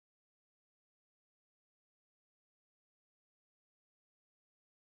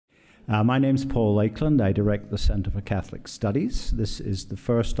My name's Paul Lakeland. I direct the Center for Catholic Studies. This is the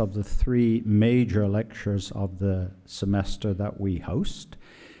first of the 3 major lectures of the semester that we host.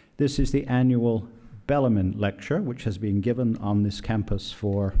 This is the annual Bellarmine Lecture, which has been given on this campus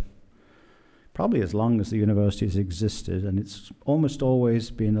for probably as long as the university has existed, and it's almost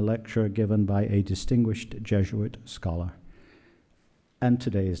always been a lecture given by a distinguished Jesuit scholar. And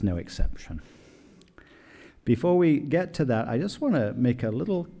today is no exception. Before we get to that, I just want to make a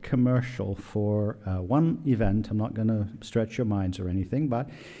little commercial for one event. I'm not going to stretch your minds or anything, but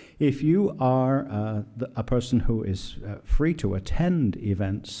if you are a person who is free to attend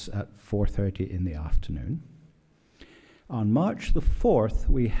events at 4:30 in the afternoon, on March the 4th,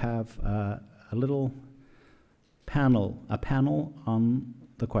 we have a little panel, on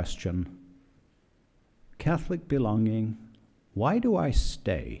the question, Catholic belonging, why do I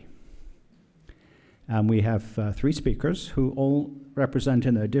stay? And we have 3 speakers who all represent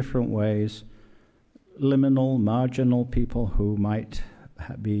in their different ways liminal, marginal people who might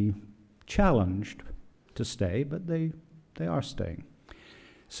be challenged to stay, but they are staying.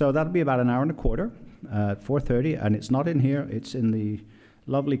 So that'll be about an hour and a quarter at 4:30, and it's not in here, it's in the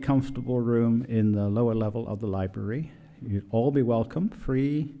lovely, comfortable room in the lower level of the library. You'd all be welcome,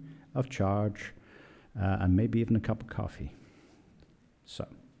 free of charge, and maybe even a cup of coffee. So,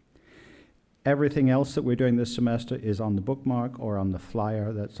 everything else that we're doing this semester is on the bookmark or on the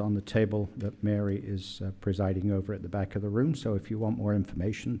flyer that's on the table that Mary is presiding over at the back of the room. So if you want more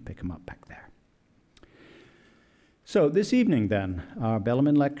information, pick them up back there. So this evening then, our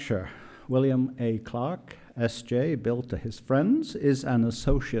Bellarmine lecture, William A. Clark, S.J., billed to his friends, is an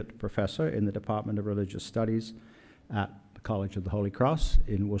associate professor in the Department of Religious Studies at the College of the Holy Cross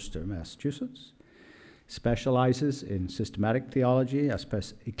in Worcester, Massachusetts. Specializes in systematic theology,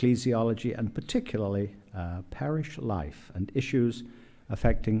 ecclesiology, and particularly parish life and issues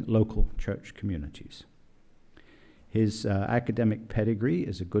affecting local church communities. His academic pedigree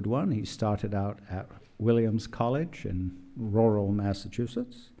is a good one. He started out at Williams College in rural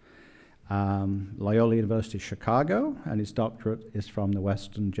Massachusetts, Loyola University, Chicago, and his doctorate is from the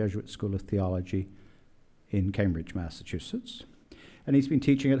Western Jesuit School of Theology in Cambridge, Massachusetts. And he's been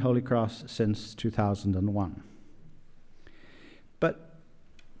teaching at Holy Cross since 2001. But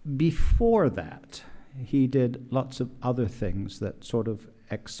before that, he did lots of other things that sort of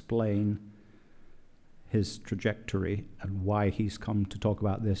explain his trajectory and why he's come to talk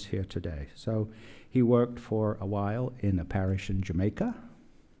about this here today. So he worked for a while in a parish in Jamaica,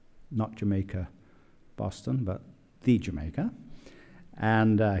 not Jamaica, Boston, but the Jamaica.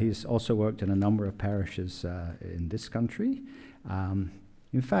 And he's also worked in a number of parishes in this country.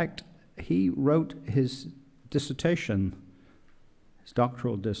 In fact, he wrote his dissertation, his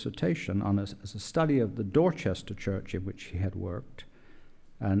doctoral dissertation, as a study of the Dorchester Church in which he had worked,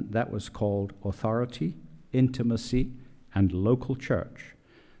 and that was called Authority, Intimacy, and Local Church,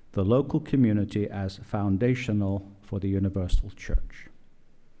 the local community as foundational for the universal church.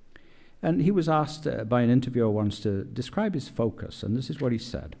 And he was asked by an interviewer once to describe his focus, and this is what he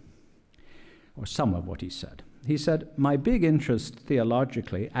said, or some of what he said. He said, "My big interest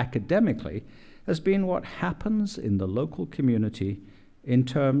theologically, academically, has been what happens in the local community in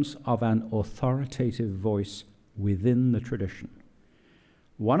terms of an authoritative voice within the tradition.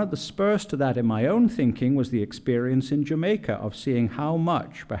 One of the spurs to that in my own thinking was the experience in Jamaica of seeing how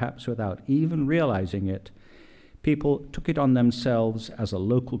much, perhaps without even realizing it, people took it on themselves as a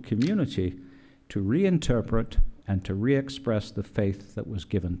local community to reinterpret and to re-express the faith that was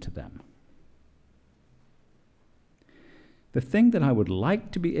given to them. The thing that I would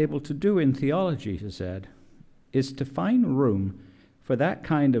like to be able to do in theology," he said, "is to find room for that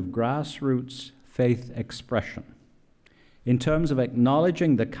kind of grassroots faith expression in terms of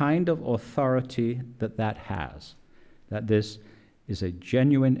acknowledging the kind of authority that has, that this is a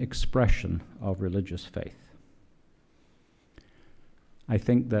genuine expression of religious faith." I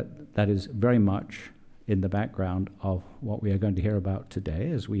think that is very much in the background of what we are going to hear about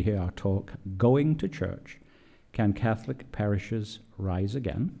today as we hear our talk, Going to Church, Can Catholic Parishes Rise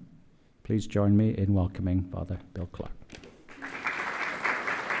Again? Please join me in welcoming Father Bill Clark.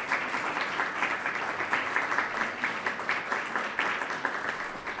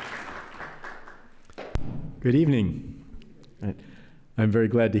 Good evening. I'm very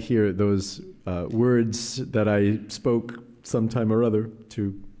glad to hear those words that I spoke sometime or other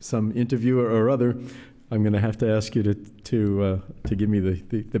to some interviewer or other. I'm going to have to ask you to give me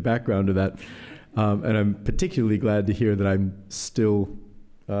the background of that. And I'm particularly glad to hear that I'm still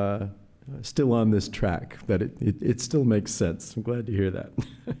on this track, that it still makes sense. I'm glad to hear that.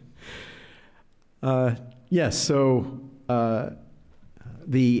 Yes, so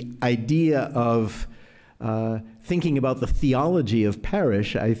the idea of thinking about the theology of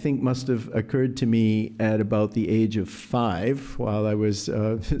parish, I think, must have occurred to me at about the age of 5, while I was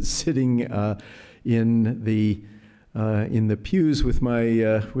sitting in the pews with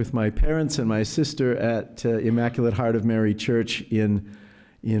my parents and my sister at Immaculate Heart of Mary Church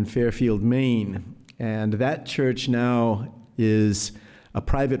in Fairfield, Maine. And that church now is a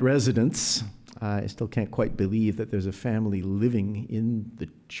private residence. I still can't quite believe that there's a family living in the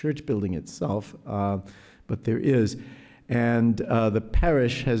church building itself, but there is. And the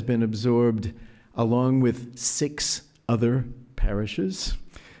parish has been absorbed along with 6 other parishes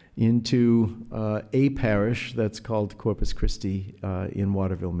into a parish that's called Corpus Christi in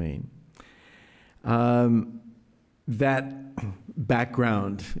Waterville, Maine. That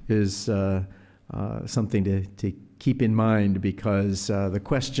background is something to keep in mind, because the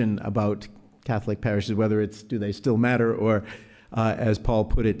question about Catholic parishes, whether it's do they still matter, or as Paul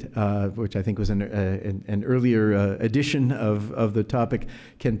put it, which I think was an earlier edition of the topic,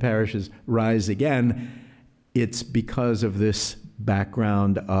 can parishes rise again? It's because of this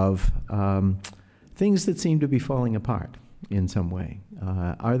background of things that seem to be falling apart in some way.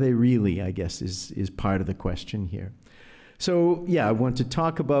 Are they really, I guess, is part of the question here. So yeah, I want to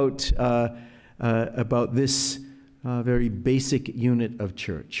talk about this very basic unit of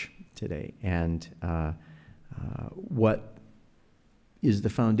church today, and what is the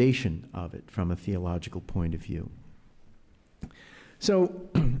foundation of it from a theological point of view. So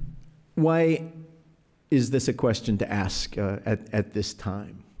why is this a question to ask at this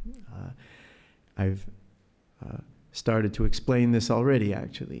time? I've started to explain this already,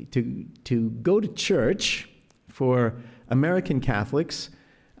 actually. To go to church for American Catholics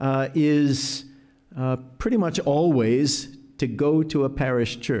is pretty much always to go to a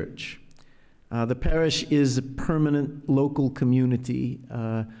parish church. The parish is a permanent local community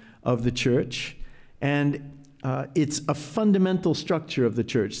of the church, and it's a fundamental structure of the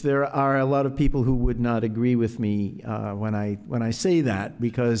church. There are a lot of people who would not agree with me when I say that,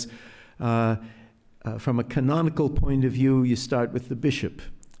 because from a canonical point of view, you start with the bishop.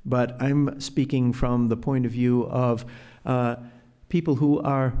 But I'm speaking from the point of view of people who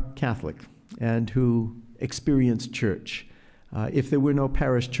are Catholic and who experience church. If there were no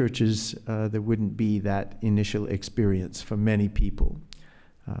parish churches, there wouldn't be that initial experience for many people.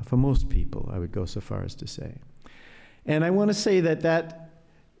 For most people, I would go so far as to say. And I want to say that that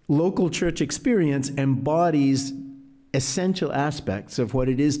local church experience embodies essential aspects of what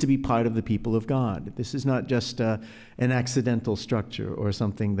it is to be part of the people of God. This is not just an accidental structure or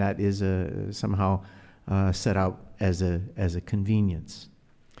something that is somehow set out as a convenience.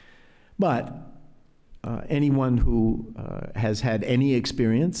 But anyone who has had any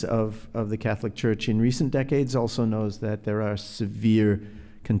experience of the Catholic Church in recent decades also knows that there are severe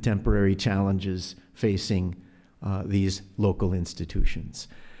contemporary challenges facing these local institutions.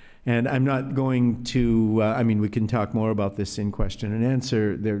 And I'm not going to, I mean, we can talk more about this in question and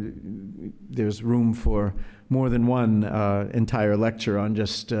answer. There's room for more than one entire lecture on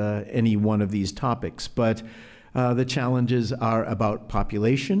just any one of these topics. But the challenges are about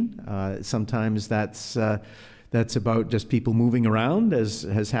population. Sometimes that's about just people moving around, as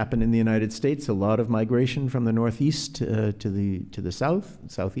has happened in the United States. A lot of migration from the northeast to the south,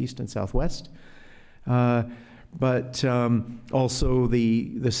 southeast and southwest. But also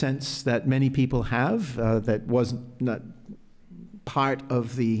the sense that many people have that was not part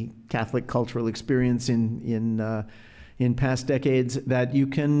of the Catholic cultural experience in past decades, that you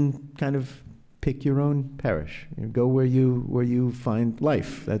can kind of pick your own parish. You go where you find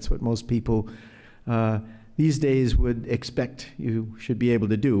life. That's what most people these days would expect you should be able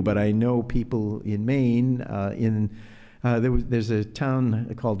to do. But I know people in Maine, there's a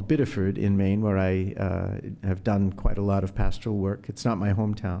town called Biddeford in Maine where I have done quite a lot of pastoral work. It's not my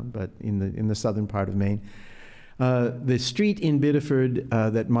hometown, but in the southern part of Maine. The street in Biddeford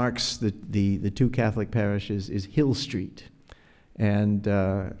that marks the two Catholic parishes is Hill Street. And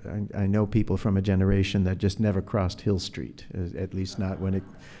I know people from a generation that just never crossed Hill Street, at least not when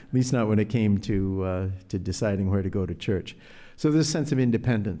it came to deciding where to go to church. So this sense of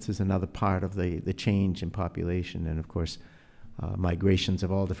independence is another part of the change in population, and of course migrations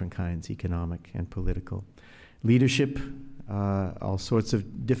of all different kinds, economic and political. Leadership, all sorts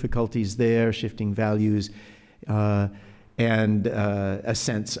of difficulties there, shifting values, and a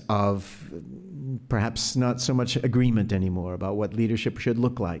sense of perhaps not so much agreement anymore about what leadership should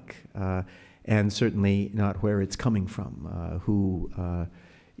look like, and certainly not where it's coming from, who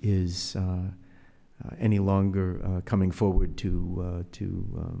is any longer coming forward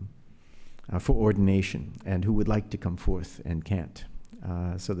for ordination, and who would like to come forth and can't.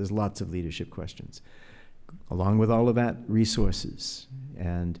 So there's lots of leadership questions. Along with all of that, resources,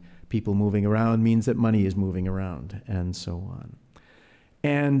 and people moving around means that money is moving around, and so on.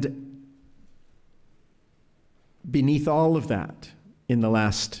 And beneath all of that, in the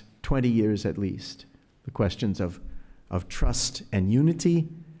last 20 years at least, the questions of trust and unity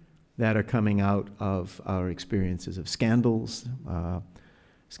that are coming out of our experiences of scandals,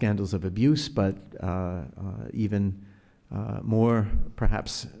 scandals of abuse, but even more,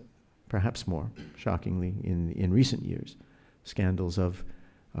 perhaps more, shockingly, in recent years, scandals of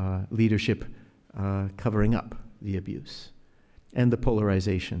leadership covering up the abuse, and the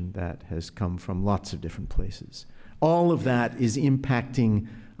polarization that has come from lots of different places. All of that is impacting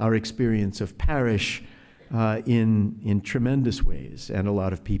our experience of parish in tremendous ways, and a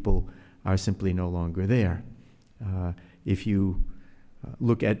lot of people are simply no longer there. If you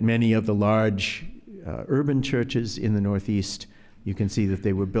look at many of the large urban churches in the Northeast, you can see that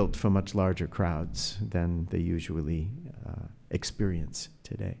they were built for much larger crowds than they usually experience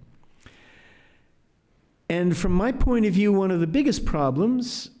today. And from my point of view, one of the biggest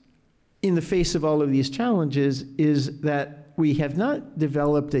problems in the face of all of these challenges is that we have not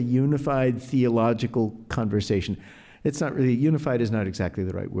developed a unified theological conversation. It's not really, unified is not exactly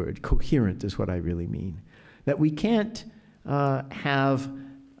the right word. Coherent is what I really mean. That we can't have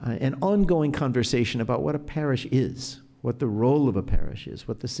an ongoing conversation about what a parish is, what the role of a parish is,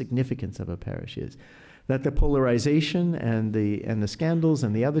 what the significance of a parish is. That the polarization and the scandals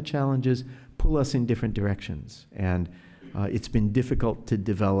and the other challenges pull us in different directions. And it's been difficult to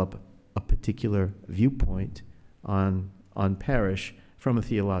develop a particular viewpoint on parish from a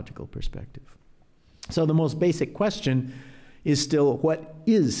theological perspective. So the most basic question is still, what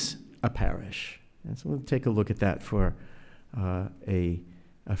is a parish? And so we'll take a look at that for a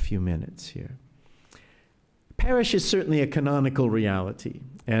few minutes here. Parish is certainly a canonical reality,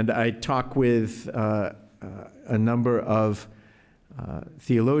 and I talk with a number of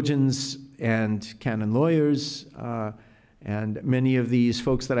theologians and canon lawyers, and many of these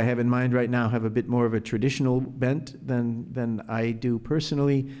folks that I have in mind right now have a bit more of a traditional bent than I do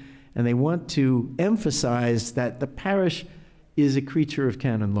personally, and they want to emphasize that the parish is a creature of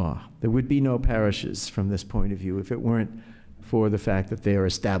canon law. There would be no parishes from this point of view if it weren't for the fact that they are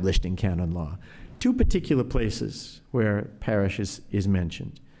established in canon law. Two particular places where parish is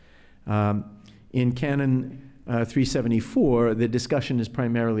mentioned. In Canon 374, the discussion is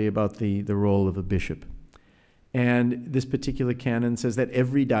primarily about the role of a bishop. And this particular canon says that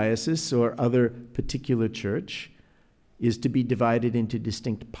every diocese or other particular church is to be divided into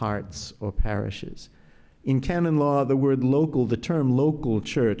distinct parts or parishes. In canon law, the word local, the term local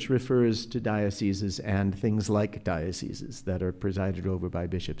church, refers to dioceses and things like dioceses that are presided over by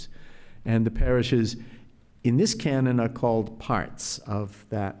bishops. And the parishes in this canon are called parts of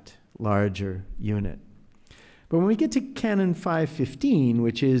that larger unit. But when we get to Canon 515,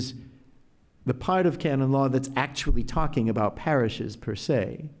 which is the part of canon law that's actually talking about parishes per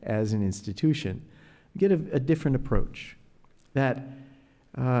se as an institution, we get a different approach. That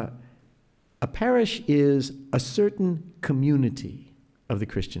a parish is a certain community of the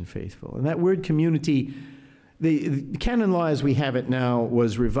Christian faithful. And that word community, the canon law as we have it now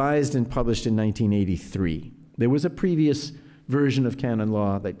was revised and published in 1983. There was a previous version of canon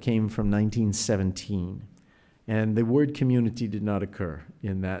law that came from 1917. And the word community did not occur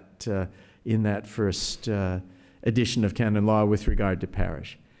in that first edition of canon law with regard to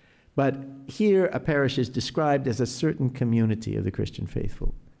parish. But here a parish is described as a certain community of the Christian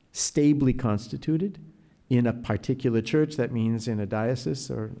faithful, stably constituted in a particular church, that means in a diocese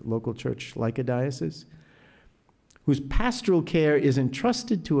or local church like a diocese, whose pastoral care is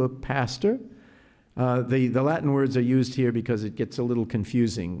entrusted to a pastor. The Latin words are used here because it gets a little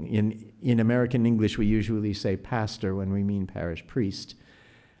confusing. In American English, we usually say pastor when we mean parish priest.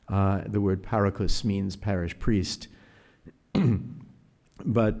 The word parocus means parish priest.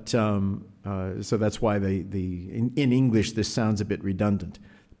 But so that's why in English this sounds a bit redundant.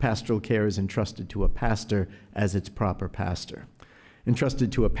 Pastoral care is entrusted to a pastor as its proper pastor,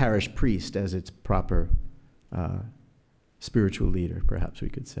 entrusted to a parish priest as its proper spiritual leader, perhaps we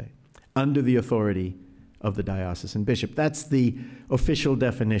could say, under the authority of the diocesan bishop. That's the official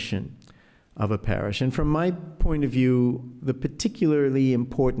definition of a parish. And from my point of view, the particularly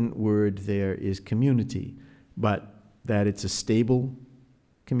important word there is community, but that it's a stable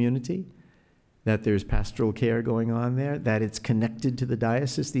community, that there's pastoral care going on there, that it's connected to the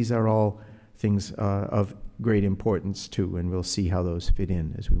diocese. These are all things of great importance too, and we'll see how those fit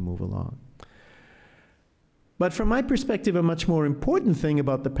in as we move along. But from my perspective, a much more important thing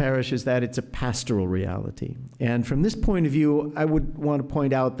about the parish is that it's a pastoral reality. And from this point of view, I would want to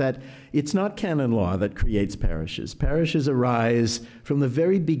point out that it's not canon law that creates parishes. Parishes arise from the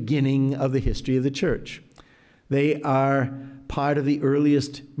very beginning of the history of the church. They are part of the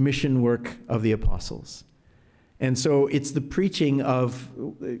earliest mission work of the apostles. And so it's the preaching of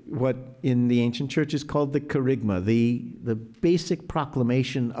what in the ancient church is called the kerygma, the basic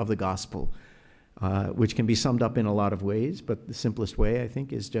proclamation of the gospel, which can be summed up in a lot of ways, but the simplest way, I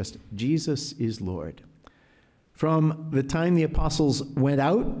think, is just Jesus is Lord. From the time the apostles went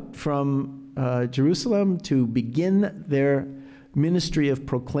out from Jerusalem to begin their ministry of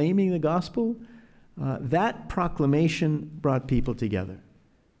proclaiming the gospel, that proclamation brought people together.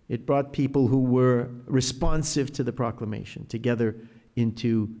 It brought people who were responsive to the proclamation together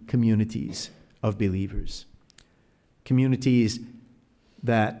into communities of believers. Communities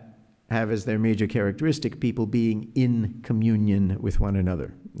that have as their major characteristic people being in communion with one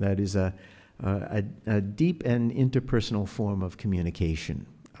another. That is a deep and interpersonal form of communication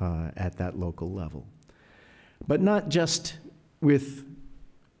at that local level. But not just with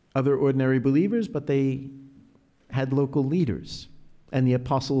other ordinary believers, but they had local leaders. And the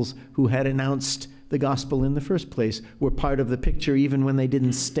apostles who had announced the gospel in the first place were part of the picture even when they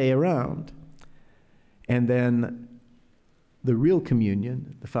didn't stay around. And then the real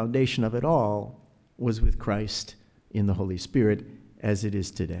communion, the foundation of it all, was with Christ in the Holy Spirit, as it is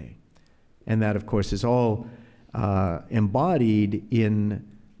today. And that, of course, is all embodied in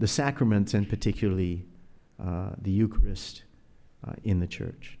the sacraments, and particularly the Eucharist in the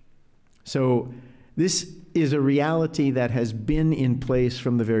church. So this is a reality that has been in place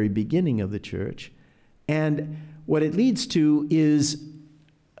from the very beginning of the church. And what it leads to is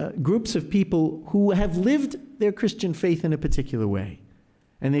groups of people who have lived their Christian faith in a particular way,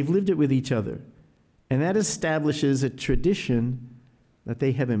 and they've lived it with each other. And that establishes a tradition that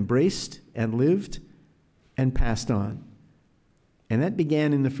they have embraced and lived and passed on. And that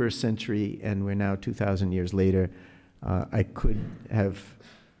began in the first century, and we're now 2,000 years later. I could have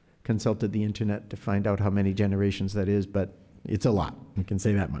consulted the internet to find out how many generations that is, but it's a lot. I can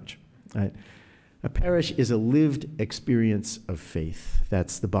say that much. Right? A parish is a lived experience of faith.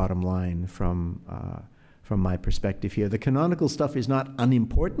 That's the bottom line from my perspective here. The canonical stuff is not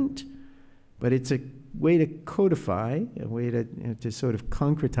unimportant, but it's a way to codify, a way to sort of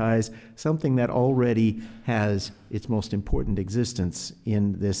concretize something that already has its most important existence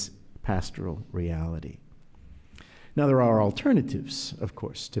in this pastoral reality. Now, there are alternatives, of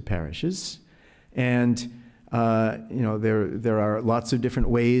course, to parishes, and there are lots of different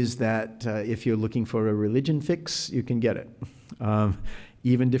ways that if you're looking for a religion fix, you can get it.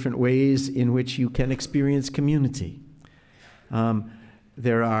 Even different ways in which you can experience community.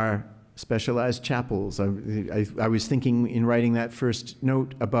 There are specialized chapels. I was thinking in writing that first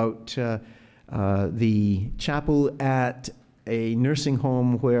note about the chapel at a nursing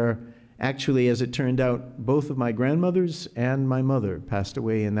home where actually, as it turned out, both of my grandmothers and my mother passed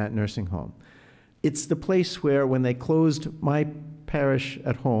away in that nursing home. It's the place where, when they closed my parish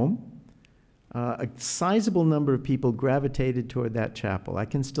at home, a sizable number of people gravitated toward that chapel. I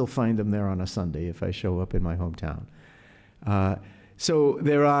can still find them there on a Sunday if I show up in my hometown. So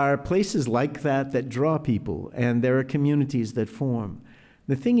there are places like that that draw people, and there are communities that form.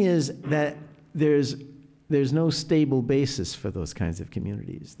 The thing is that there's no stable basis for those kinds of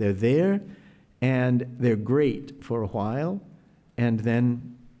communities. They're there, and they're great for a while, and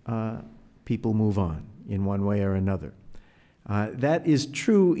then people move on in one way or another. That is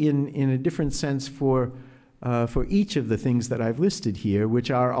true in a different sense for each of the things that I've listed here,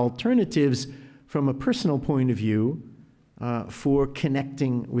 which are alternatives from a personal point of view for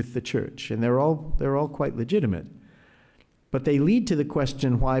connecting with the church. And they're all quite legitimate. But they lead to the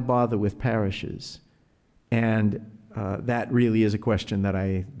question, why bother with parishes? And that really is a question that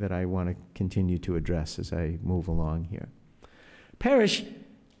I want to continue to address as I move along here. Parish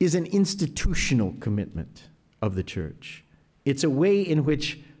is an institutional commitment of the church. It's a way in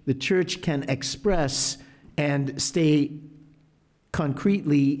which the church can express and stay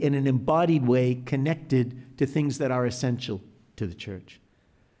concretely, in an embodied way, connected to things that are essential to the church.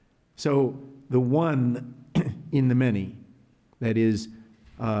 So the one in the many, that is,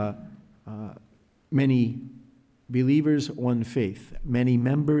 many believers, one faith, many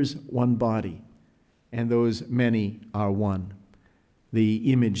members, one body, and those many are one.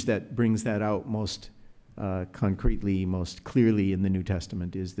 The image that brings that out most concretely, most clearly in the New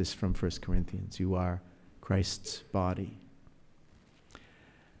Testament is this from 1 Corinthians. You are Christ's body.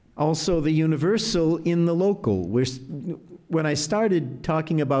 Also, the universal in the local. When I started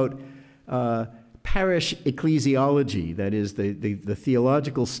talking about parish ecclesiology, that is the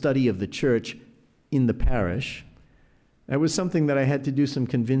theological study of the church in the parish, that was something that I had to do some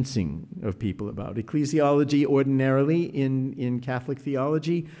convincing of people about. Ecclesiology ordinarily in Catholic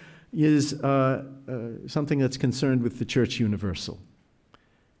theology is something that's concerned with the church universal.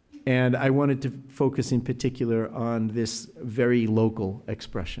 And I wanted to focus in particular on this very local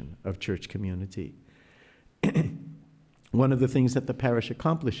expression of church community. One of the things that the parish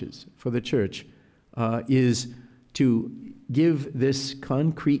accomplishes for the church is to give this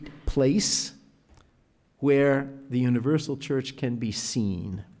concrete place where the universal church can be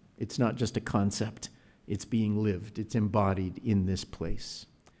seen. It's not just a concept, it's being lived, it's embodied in this place.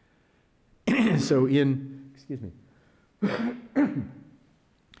 So in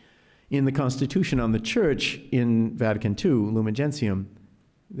the Constitution on the Church in Vatican II, Lumen Gentium,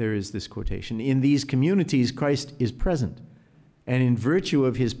 there is this quotation: "In these communities, Christ is present, and in virtue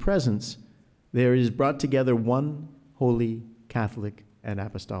of his presence, there is brought together one holy, Catholic, and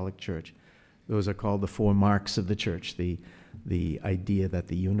Apostolic Church." Those are called the four marks of the church, the idea that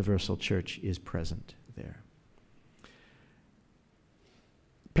the universal church is present there.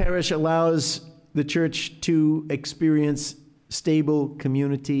 Parish allows the church to experience stable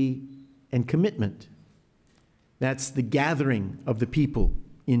community and commitment. That's the gathering of the people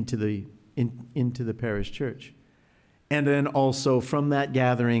into the parish church. And then also from that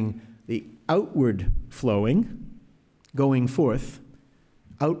gathering, the outward flowing, going forth,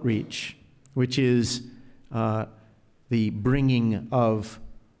 outreach, which is the bringing of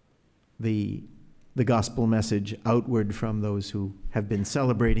the gospel message outward from those who have been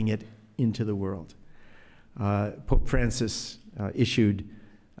celebrating it into the world. Pope Francis issued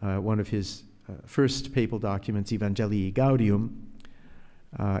one of his first papal documents, Evangelii Gaudium,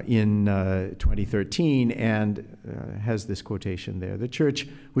 in 2013, and has this quotation there: "The church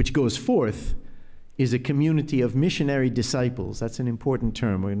which goes forth is a community of missionary disciples." That's an important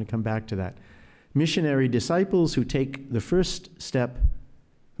term. We're going to come back to that. Missionary disciples who take the first step,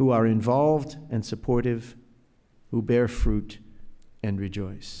 who are involved and supportive, who bear fruit and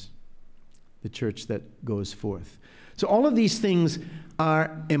rejoice. The church that goes forth. So all of these things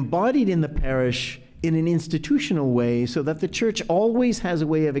are embodied in the parish in an institutional way, so that the church always has a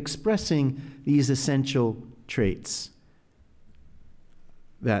way of expressing these essential traits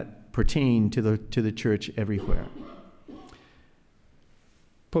that pertain to the church everywhere.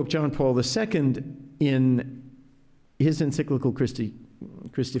 Pope John Paul II, in his encyclical Christi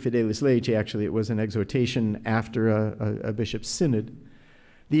Fidelis Laici, actually it was an exhortation after a bishop's synod,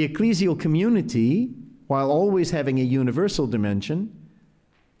 the ecclesial community, while always having a universal dimension,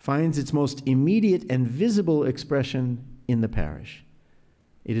 finds its most immediate and visible expression in the parish.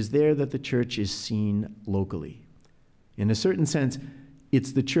 It is there that the church is seen locally. In a certain sense,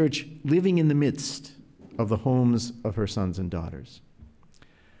 it's the church living in the midst of the homes of her sons and daughters.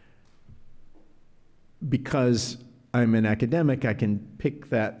 Because I'm an academic, I can pick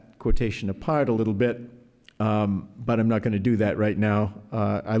that quotation apart a little bit, but I'm not going to do that right now.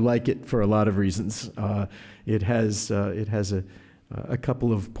 I like it for a lot of reasons. It has a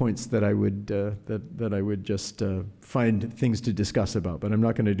couple of points that I would just find things to discuss about, but I'm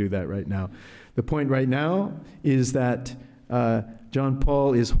not going to do that right now. The point right now is that John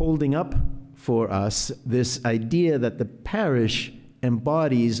Paul is holding up for us this idea that the parish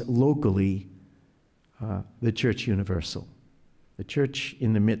embodies locally the church universal, the church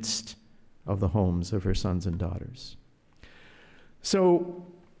in the midst of the homes of her sons and daughters. So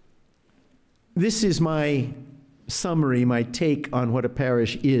this is my summary, my take on what a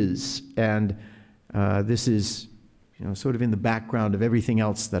parish is, and this is, sort of in the background of everything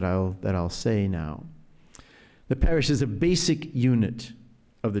else that I'll say now. The parish is a basic unit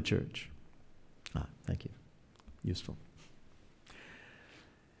of the church. Thank you. Useful.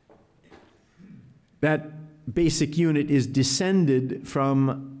 That basic unit is descended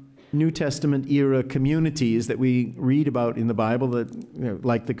from New Testament era communities that we read about in the Bible, that,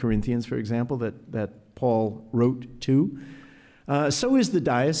 like the Corinthians, for example, that Paul wrote to. So is the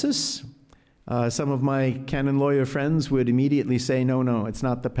diocese. Some of my canon lawyer friends would immediately say, no, it's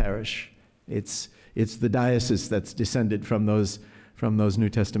not the parish. It's the diocese that's descended from those New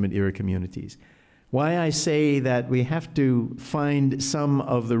Testament era communities. Why I say that we have to find some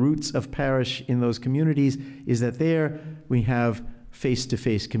of the roots of parish in those communities is that there we have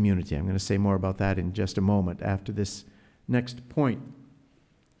face-to-face community. I'm going to say more about that in just a moment after this next point.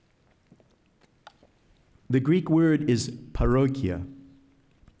 The Greek word is parochia,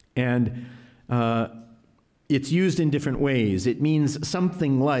 and it's used in different ways. It means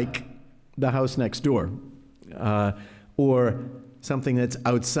something like the house next door, or something that's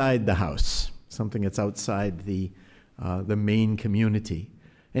outside the house. something that's outside the main community.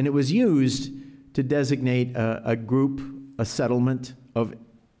 And it was used to designate a group, a settlement of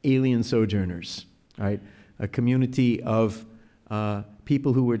alien sojourners, right? A community of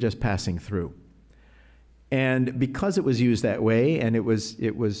people who were just passing through. And because it was used that way, and it was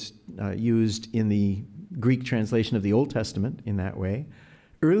used in the Greek translation of the Old Testament in that way,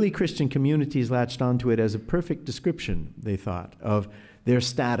 early Christian communities latched onto it as a perfect description, they thought, of their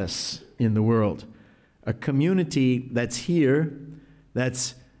status in the world. A community that's here,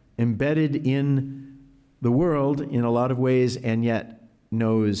 that's embedded in the world in a lot of ways, and yet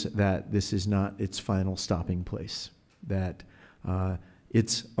knows that this is not its final stopping place, that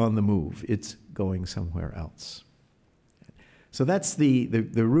it's on the move, it's going somewhere else. So that's the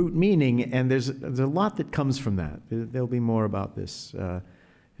root meaning, and there's a lot that comes from that. There'll be more about this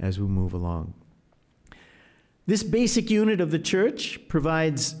as we move along. This basic unit of the church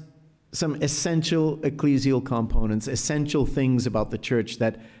provides some essential ecclesial components, essential things about the church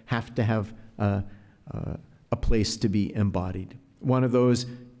that have to have a place to be embodied. One of those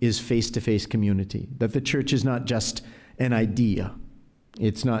is face-to-face community, that the church is not just an idea.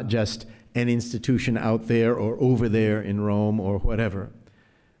 It's not just an institution out there or over there in Rome or whatever,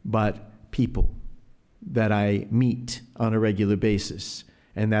 but people that I meet on a regular basis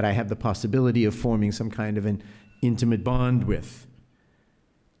and that I have the possibility of forming some kind of an intimate bond with.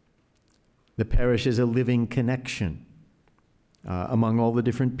 The parish is a living connection among all the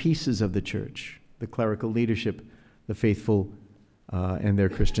different pieces of the church, the clerical leadership, the faithful, and their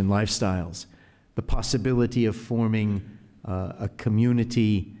Christian lifestyles. The possibility of forming a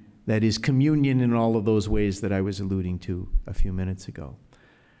community that is communion in all of those ways that I was alluding to a few minutes ago.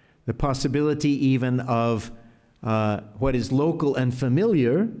 The possibility even of what is local and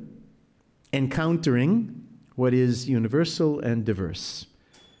familiar encountering what is universal and diverse.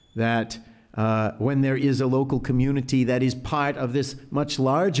 That when there is a local community that is part of this much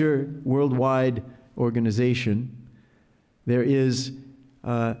larger worldwide organization, there is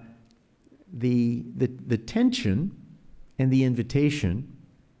the tension and the invitation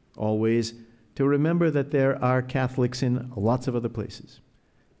always to remember that there are Catholics in lots of other places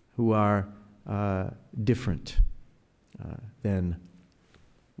who are different than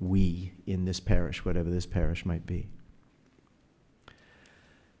we in this parish, whatever this parish might be.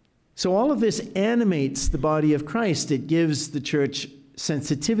 So all of this animates the body of Christ. It gives the church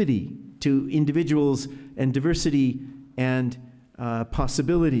sensitivity to individuals and diversity and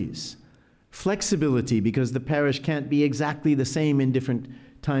possibilities. Flexibility, because the parish can't be exactly the same in different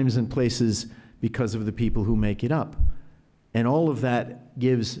times and places because of the people who make it up. And all of that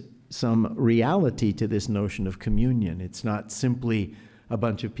gives some reality to this notion of communion. It's not simply a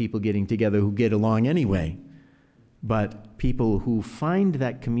bunch of people getting together who get along anyway, but people who find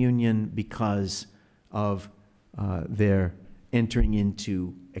that communion because of their entering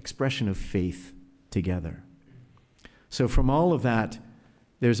into expression of faith together. So from all of that,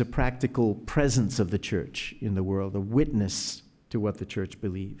 there's a practical presence of the church in the world, a witness to what the church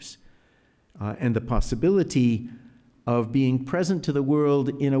believes, and the possibility of being present to the world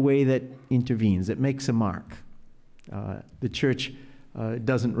in a way that intervenes, that makes a mark. The church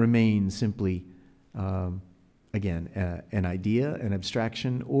doesn't remain simply, again, an idea, an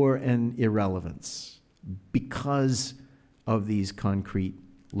abstraction, or an irrelevance because of these concrete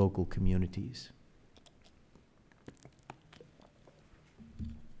local communities.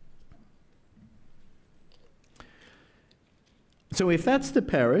 So if that's the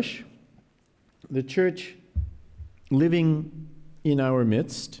parish, the church living in our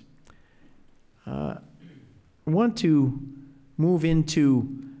midst, I want to move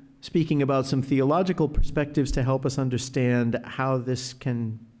into speaking about some theological perspectives to help us understand how this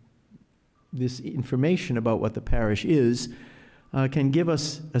information about what the parish is can give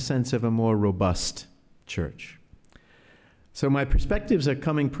us a sense of a more robust church. So my perspectives are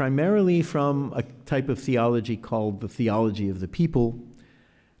coming primarily from a type of theology called the theology of the people.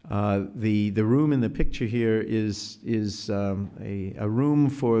 The room in the picture here is a room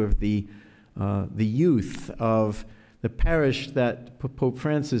for the youth of the parish that Pope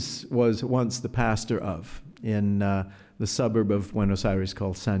Francis was once the pastor of in the suburb of Buenos Aires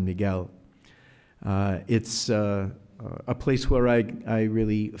called San Miguel. It's a place where I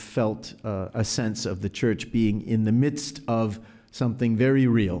really felt a sense of the church being in the midst of something very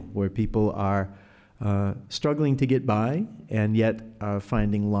real, where people are struggling to get by and yet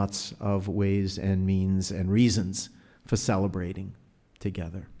finding lots of ways and means and reasons for celebrating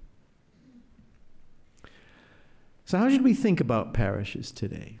together. So how should we think about parishes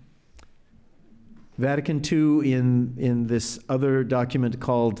today? Vatican II, in this other document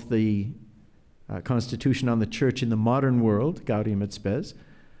called the Constitution on the Church in the Modern World, Gaudium et Spes,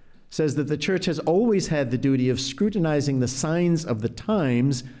 says that the Church has always had the duty of scrutinizing the signs of the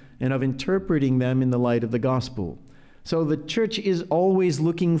times and of interpreting them in the light of the gospel. So the Church is always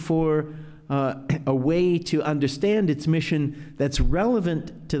looking for a way to understand its mission that's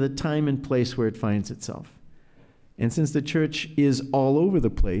relevant to the time and place where it finds itself. And since the Church is all over the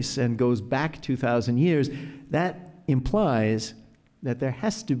place and goes back 2,000 years, that implies that there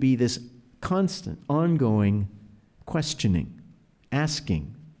has to be this constant, ongoing questioning,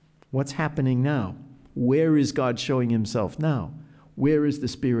 asking, what's happening now? Where is God showing himself now? Where is the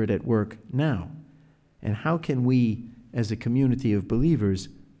Spirit at work now? And how can we, as a community of believers,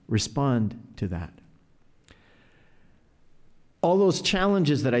 respond to that? All those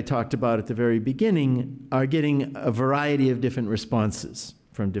challenges that I talked about at the very beginning are getting a variety of different responses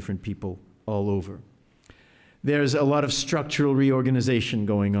from different people all over. There's a lot of structural reorganization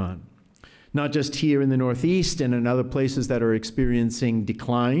going on, not just here in the Northeast and in other places that are experiencing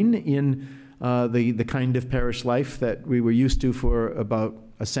decline in the kind of parish life that we were used to for about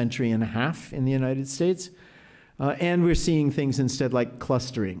a century and a half in the United States. And we're seeing things instead like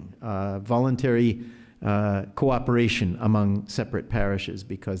clustering, voluntary cooperation among separate parishes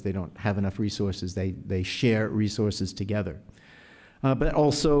because they don't have enough resources. They share resources together. But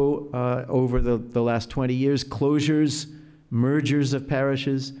also, over the last 20 years, closures, mergers of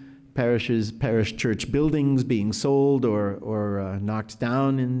parishes, parish church buildings being sold or knocked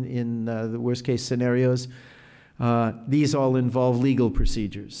down in the worst case scenarios. These all involve legal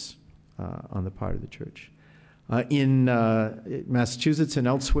procedures on the part of the Church. In Massachusetts and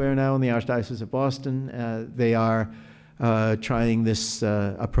elsewhere now in the Archdiocese of Boston, they are trying this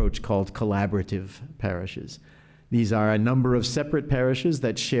approach called collaborative parishes. These are a number of separate parishes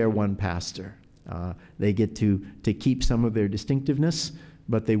that share one pastor. They get to keep some of their distinctiveness,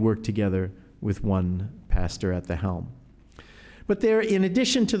 but they work together with one pastor at the helm. But there, in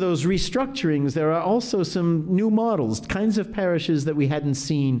addition to those restructurings, there are also some new models, kinds of parishes that we hadn't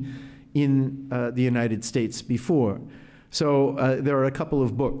seen in the United States before. So there are a couple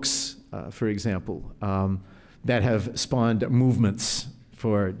of books, for example, that have spawned movements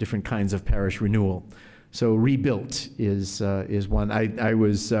for different kinds of parish renewal. So Rebuilt is one. I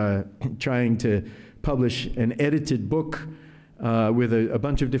was trying to publish an edited book with a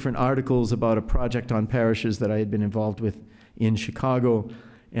bunch of different articles about a project on parishes that I had been involved with in Chicago,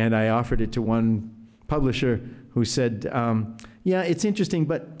 and I offered it to one publisher who said, yeah, it's interesting,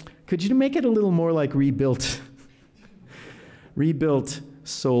 but could you make it a little more like Rebuilt? Rebuilt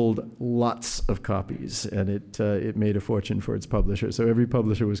sold lots of copies, and it made a fortune for its publisher. So every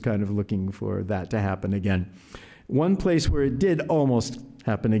publisher was kind of looking for that to happen again. One place where it did almost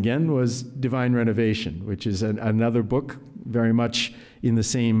happen again was Divine Renovation, which is another book very much in the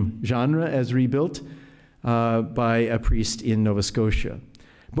same genre as Rebuilt by a priest in Nova Scotia.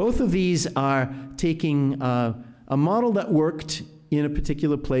 Both of these are taking a model that worked in a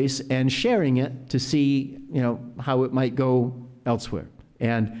particular place and sharing it to see, how it might go elsewhere.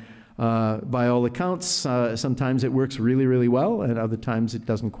 And by all accounts, sometimes it works really, really well, and other times it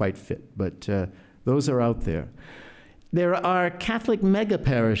doesn't quite fit. But those are out there. There are Catholic mega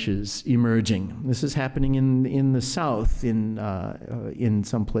parishes emerging. This is happening in the South in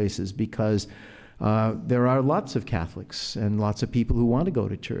some places because there are lots of Catholics and lots of people who want to go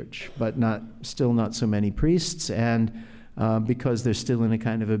to church, but still not so many priests. And because they're still in a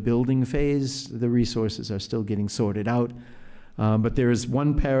kind of a building phase, the resources are still getting sorted out. But there is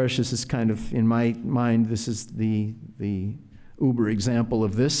one parish, this is kind of, in my mind, this is the uber example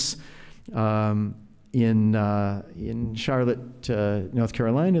of this. In Charlotte, North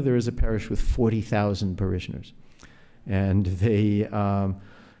Carolina, there is a parish with 40,000 parishioners. And they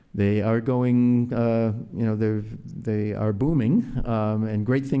are going, they are booming, and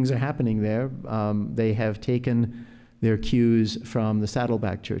great things are happening there. They have taken their cues from the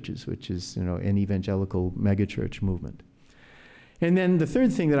Saddleback churches, which is, an evangelical megachurch movement. And then the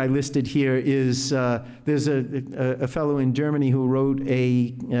third thing that I listed here is there's a fellow in Germany who wrote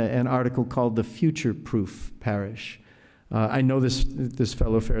an article called The Future-Proof Parish. I know this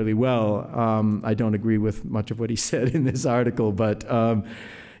fellow fairly well. I don't agree with much of what he said in this article, but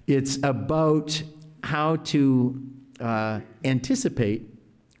it's about how to anticipate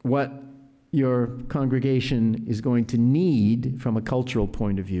what your congregation is going to need from a cultural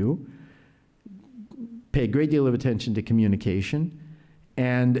point of view, pay a great deal of attention to communication,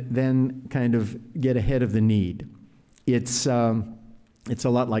 and then kind of get ahead of the need. It's a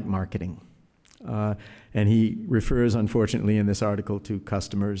lot like marketing. And he refers, unfortunately, in this article to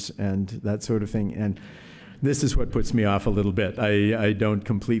customers and that sort of thing. And This is what puts me off a little bit. I don't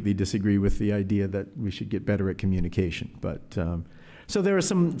completely disagree with the idea that we should get better at communication. But so there are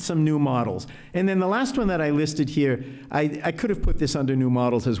some new models. And then the last one that I listed here, I could have put this under new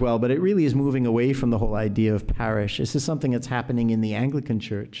models as well, but it really is moving away from the whole idea of parish. This is something that's happening in the Anglican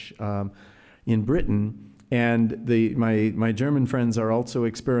Church in Britain. And my German friends are also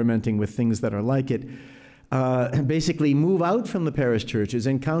experimenting with things that are like it. Basically move out from the parish churches,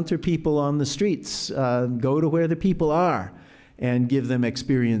 encounter people on the streets, go to where the people are, and give them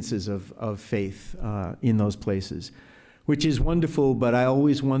experiences of faith in those places, which is wonderful, but I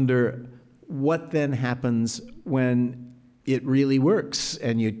always wonder what then happens when it really works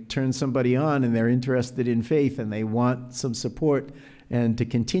and you turn somebody on and they're interested in faith and they want some support and to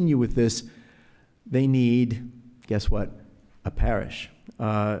continue with this. They need, guess what, a parish.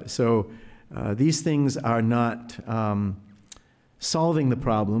 These things are not solving the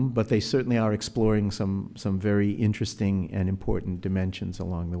problem, but they certainly are exploring some very interesting and important dimensions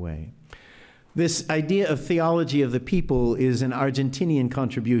along the way. This idea of theology of the people is an Argentinian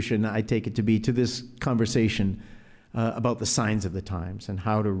contribution, I take it to be, to this conversation about the signs of the times and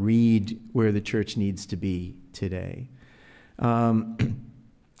how to read where the church needs to be today.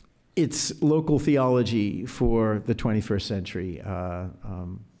 It's local theology for the 21st century,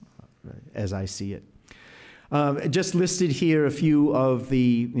 as I see it. Just listed here a few of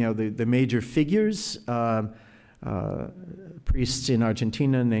the major figures, priests in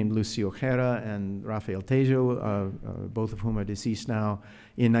Argentina named Lucio Gera and Rafael Tello, both of whom are deceased now,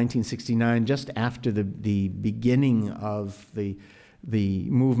 in 1969, just after the beginning of the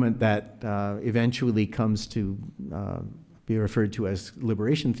movement that eventually comes to be referred to as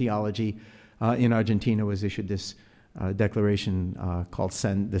liberation theology. In Argentina was issued this declaration called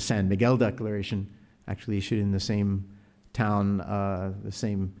the San Miguel Declaration, actually issued in the same town, the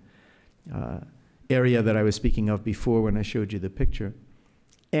same area that I was speaking of before when I showed you the picture.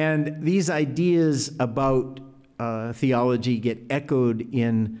 And these ideas about theology get echoed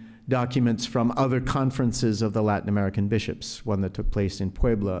in documents from other conferences of the Latin American bishops, one that took place in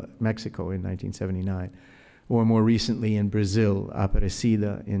Puebla, Mexico in 1979, or more recently in Brazil,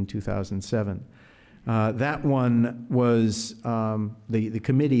 Aparecida in 2007. That one was, the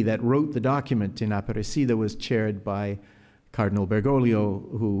committee that wrote the document in Aparecida was chaired by Cardinal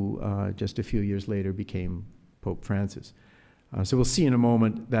Bergoglio, who just a few years later became Pope Francis. So we'll see in a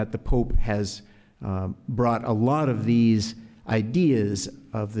moment that the Pope has brought a lot of these ideas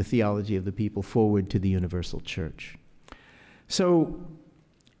of the theology of the people forward to the universal church. So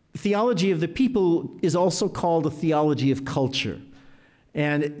theology of the people is also called a theology of culture.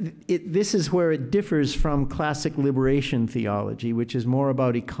 And this is where it differs from classic liberation theology, which is more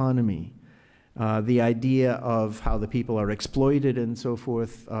about economy, the idea of how the people are exploited and so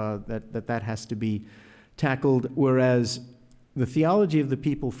forth, that has to be tackled, whereas the theology of the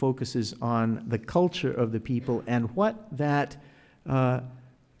people focuses on the culture of the people and what that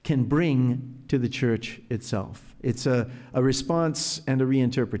can bring to the church itself. It's a response and a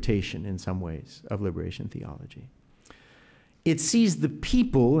reinterpretation in some ways of liberation theology. It sees the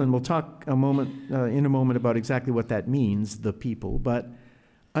people, and we'll talk in a moment about exactly what that means, the people, but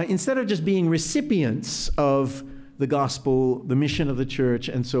instead of just being recipients of the gospel, the mission of the church,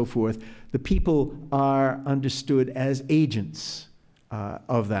 and so forth, the people are understood as agents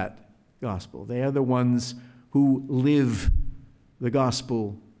of that gospel. They are the ones who live the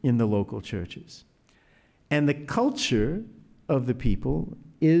gospel in the local churches. And the culture of the people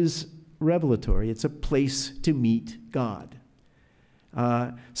is revelatory. It's a place to meet God.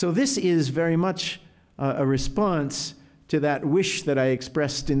 So this is very much a response to that wish that I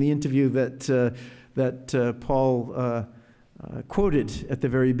expressed in the interview that Paul quoted at the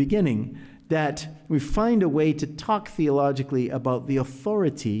very beginning, that we find a way to talk theologically about the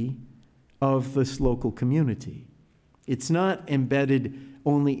authority of this local community. It's not embedded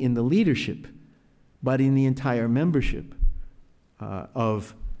only in the leadership, but in the entire membership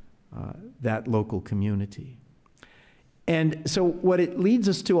of that local community. And so what it leads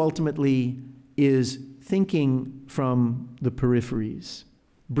us to ultimately is thinking from the peripheries,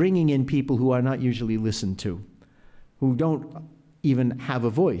 bringing in people who are not usually listened to, who don't even have a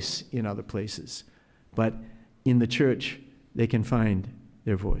voice in other places, but in the church they can find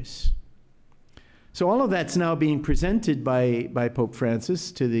their voice. So all of that's now being presented by Pope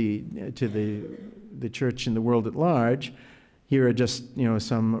Francis to the church and the world at large. Here are just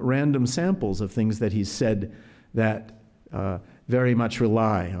some random samples of things that he's said that very much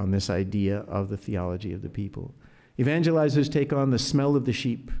rely on this idea of the theology of the people. Evangelizers take on the smell of the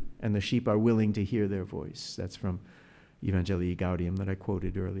sheep, and the sheep are willing to hear their voice. That's from Evangelii Gaudium that I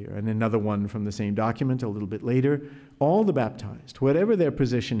quoted earlier. And another one from the same document a little bit later, all the baptized, whatever their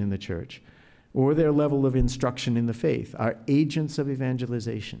position in the church or their level of instruction in the faith, are agents of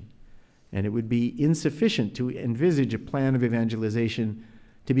evangelization. And it would be insufficient to envisage a plan of evangelization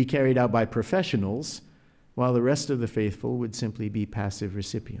to be carried out by professionals, while the rest of the faithful would simply be passive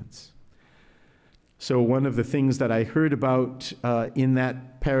recipients. So one of the things that I heard about in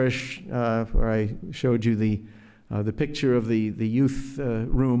that parish where I showed you the picture of the youth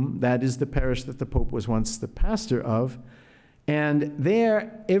room, that is the parish that the Pope was once the pastor of. And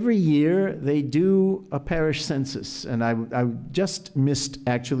there, every year, they do a parish census. And I just missed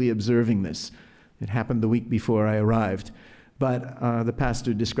actually observing this. It happened the week before I arrived. But the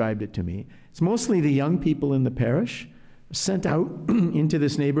pastor described it to me. It's mostly the young people in the parish sent out into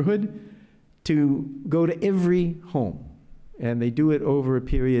this neighborhood to go to every home. And they do it over a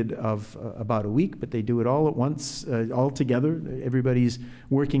period of about a week, but they do it all at once, all together. Everybody's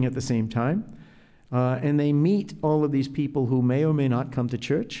working at the same time. And they meet all of these people who may or may not come to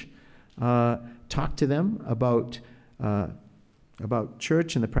church, talk to them about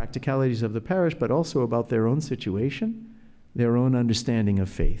church and the practicalities of the parish, but also about their own situation, their own understanding of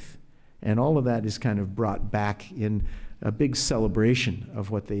faith. And all of that is kind of brought back in a big celebration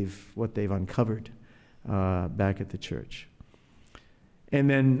of what they've uncovered back at the church. And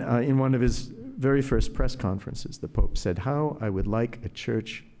then in one of his very first press conferences, the Pope said, "How I would like a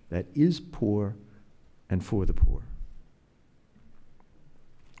church that is poor and for the poor."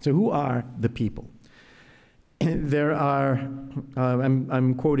 So who are the people? There are,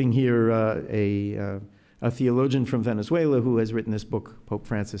 I'm quoting here a theologian from Venezuela who has written this book, Pope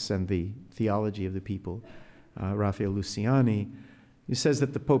Francis and the Theology of the People, Raphael Luciani. He says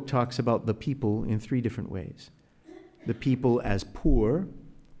that the Pope talks about the people in three different ways. The people as poor,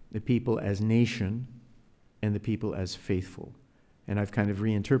 the people as nation, and the people as faithful. And I've kind of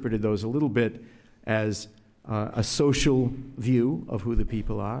reinterpreted those a little bit as a social view of who the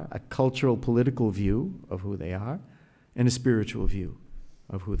people are, a cultural, political view of who they are, and a spiritual view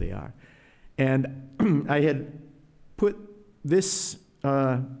of who they are. And I had put this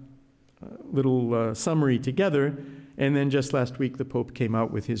little summary together, and then just last week the Pope came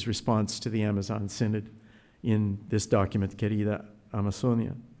out with his response to the Amazon Synod in this document, Querida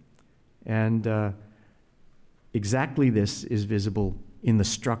Amazonia. And exactly this is visible in the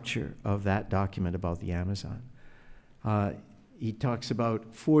structure of that document about the Amazon. He talks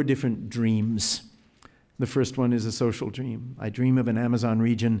about 4 different dreams. The first one is a social dream. I dream of an Amazon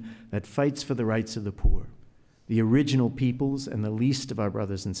region that fights for the rights of the poor, the original peoples and the least of our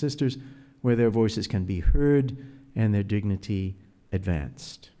brothers and sisters, where their voices can be heard and their dignity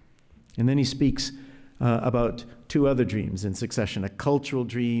advanced. And then he speaks about 2 other dreams in succession, a cultural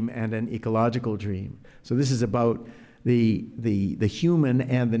dream and an ecological dream. So this is about the human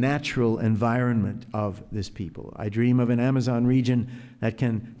and the natural environment of this people. I dream of an Amazon region that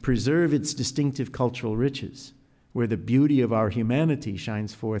can preserve its distinctive cultural riches, where the beauty of our humanity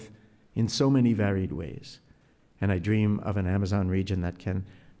shines forth in so many varied ways. And I dream of an Amazon region that can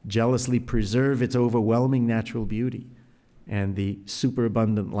jealously preserve its overwhelming natural beauty and the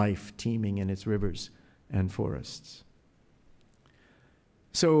superabundant life teeming in its rivers and forests.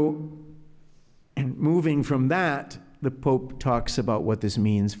 So, moving from that, the Pope talks about what this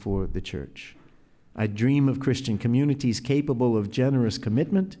means for the church. I dream of Christian communities capable of generous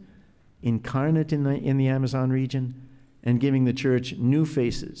commitment, incarnate in the Amazon region, and giving the church new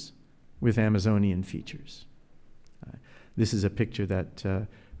faces with Amazonian features. This is a picture that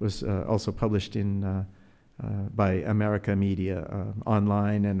was also published by America Media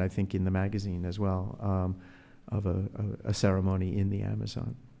online, and I think in the magazine as well, of a ceremony in the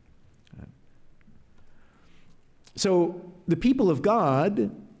Amazon. So the people of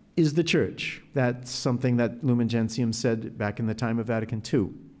God is the church. That's something that Lumen Gentium said back in the time of Vatican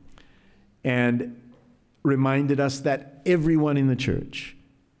II, and reminded us that everyone in the church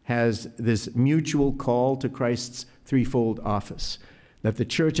has this mutual call to Christ's threefold office, that the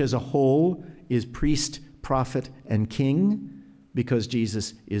church as a whole is priest, prophet, and king, because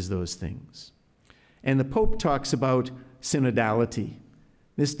Jesus is those things. And the Pope talks about synodality.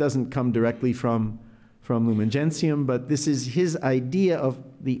 This doesn't come directly from Lumen Gentium, but this is his idea of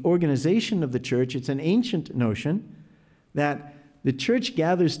the organization of the church. It's an ancient notion that the church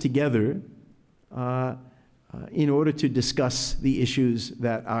gathers together in order to discuss the issues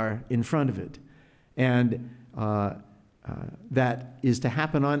that are in front of it. And that is to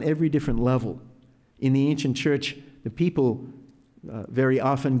happen on every different level. In the ancient church, the people very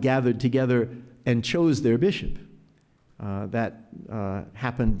often gathered together and chose their bishop. That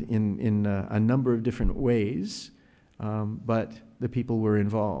happened in a number of different ways. but the people were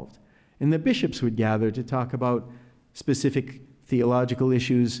involved. And the bishops would gather to talk about specific theological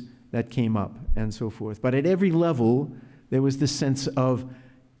issues that came up and so forth. But at every level, there was this sense of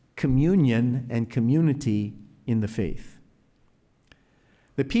communion and community in the faith.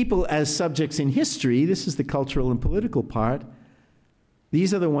 The people as subjects in history, this is the cultural and political part,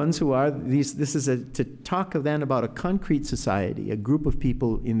 these are the ones who are, this is to talk then about a concrete society, a group of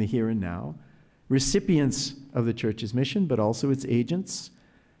people in the here and now, recipients of the church's mission, but also its agents.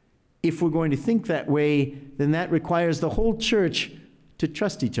 If we're going to think that way, then that requires the whole church to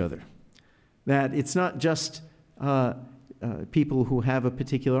trust each other. That it's not just people who have a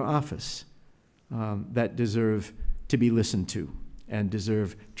particular office that deserve to be listened to and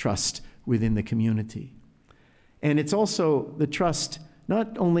deserve trust within the community. And it's also the trust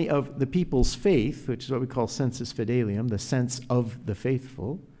not only of the people's faith, which is what we call sensus fidelium, the sense of the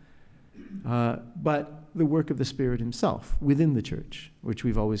faithful, but the work of the Spirit himself within the church, which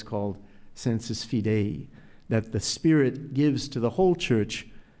we've always called sensus fidei, that the Spirit gives to the whole church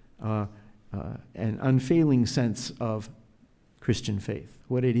an unfailing sense of Christian faith,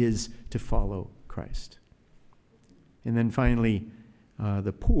 what it is to follow Christ. And then finally,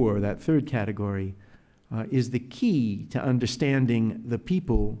 the poor, that third category, is the key to understanding the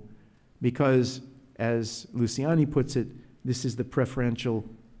people because, as Luciani puts it, this is the preferential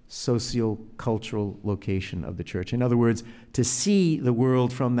socio-cultural location of the church. In other words, to see the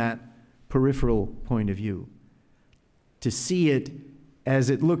world from that peripheral point of view, to see it as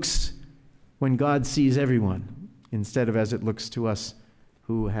it looks when God sees everyone, instead of as it looks to us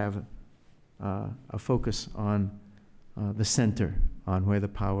who have a focus on the center, on where the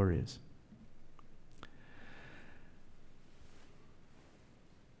power is.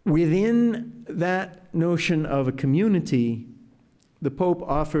 Within that notion of a community, the Pope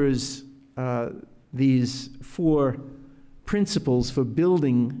offers these four principles for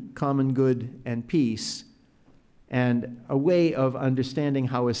building common good and peace, and a way of understanding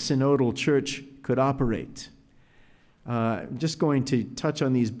how a synodal church could operate. I'm just going to touch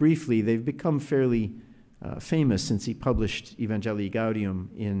on these briefly. They've become fairly famous since he published Evangelii Gaudium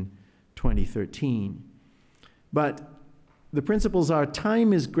in 2013. But the principles are: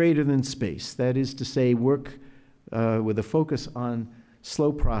 time is greater than space. That is to say, work with a focus on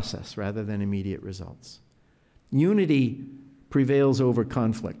slow process rather than immediate results. Unity prevails over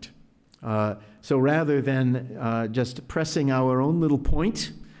conflict. So rather than just pressing our own little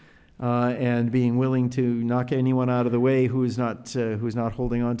point and being willing to knock anyone out of the way who is not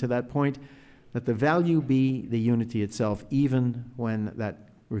holding on to that point, let the value be the unity itself, even when that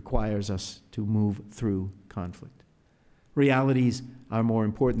requires us to move through conflict. Realities are more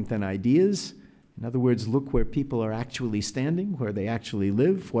important than ideas. In other words, look where people are actually standing, where they actually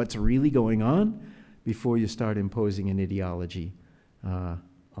live, what's really going on, before you start imposing an ideology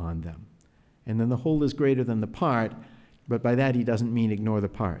on them. And then the whole is greater than the part, but by that he doesn't mean ignore the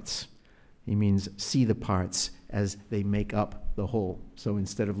parts. He means see the parts as they make up the whole. So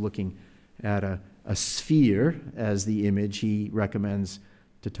instead of looking at a sphere as the image, he recommends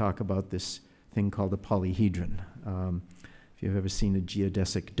to talk about this thing called a polyhedron. If you've ever seen a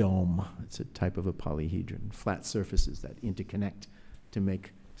geodesic dome, it's a type of a polyhedron, flat surfaces that interconnect to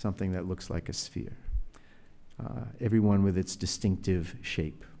make something that looks like a sphere. Everyone with its distinctive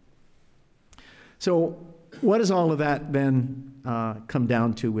shape. So what does all of that then come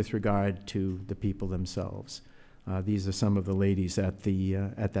down to with regard to the people themselves? These are some of the ladies at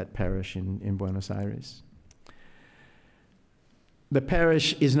that parish in Buenos Aires. The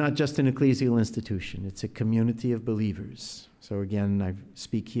parish is not just an ecclesial institution, it's a community of believers. So again, I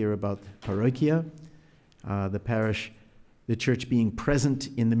speak here about parochia, the parish, the church being present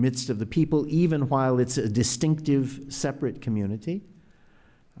in the midst of the people, even while it's a distinctive, separate community.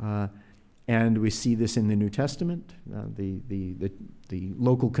 And we see this in the New Testament. The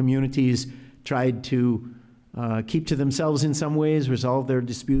local communities tried to keep to themselves in some ways, resolve their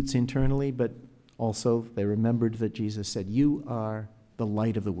disputes internally, but also they remembered that Jesus said, "You are the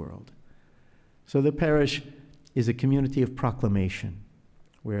light of the world." So the parish is a community of proclamation,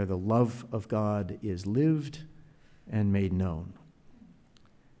 where the love of God is lived and made known.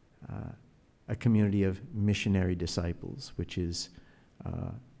 A community of missionary disciples, which is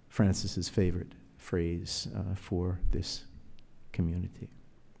Francis's favorite phrase for this community.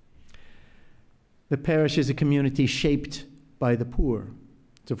 The parish is a community shaped by the poor.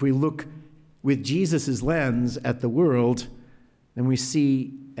 So if we look with Jesus' lens at the world, then we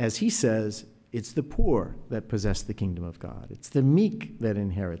see, as he says, it's the poor that possess the kingdom of God. It's the meek that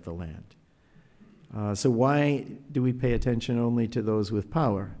inherit the land. So why do we pay attention only to those with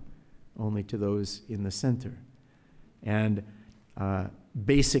power, only to those in the center? And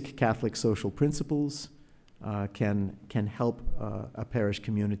basic Catholic social principles can help a parish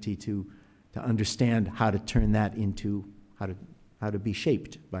community to understand how to turn that into, how to be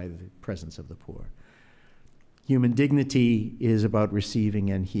shaped by the presence of the poor. Human dignity is about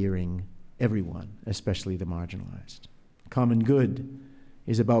receiving and hearing everyone, especially the marginalized. Common good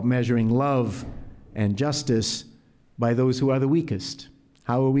is about measuring love and justice by those who are the weakest.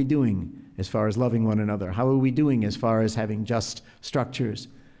 How are we doing as far as loving one another? How are we doing as far as having just structures?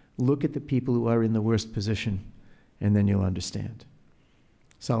 Look at the people who are in the worst position, and then you'll understand.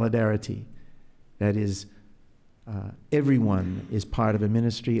 Solidarity, that is, everyone is part of a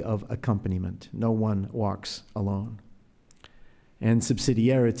ministry of accompaniment. No one walks alone. And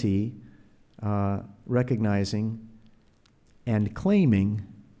subsidiarity, recognizing and claiming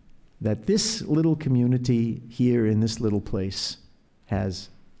that this little community here in this little place has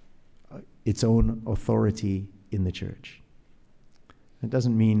its own authority in the church. It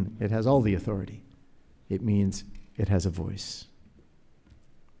doesn't mean it has all the authority. It means it has a voice.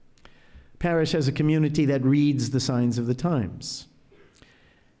 Parish has a community that reads the signs of the times,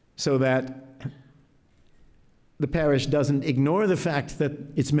 so that the parish doesn't ignore the fact that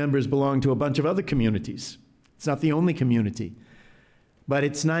its members belong to a bunch of other communities. It's not the only community. But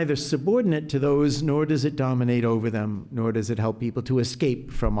it's neither subordinate to those, nor does it dominate over them, nor does it help people to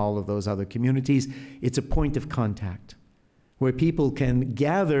escape from all of those other communities. It's a point of contact where people can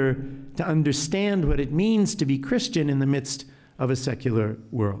gather to understand what it means to be Christian in the midst of a secular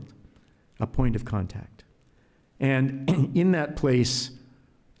world. A point of contact. And in that place,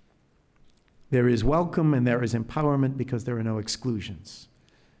 there is welcome and there is empowerment because there are no exclusions,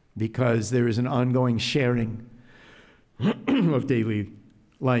 because there is an ongoing sharing of daily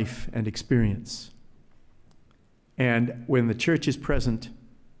life and experience. And when the church is present,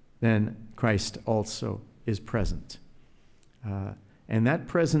 then Christ also is present. And that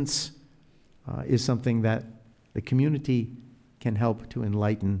presence is something that the community can help to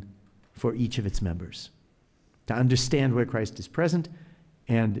enlighten for each of its members, to understand where Christ is present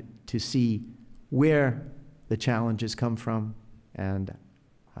and to see where the challenges come from and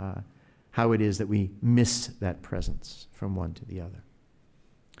how it is that we miss that presence from one to the other.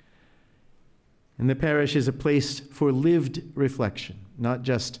 And the parish is a place for lived reflection, not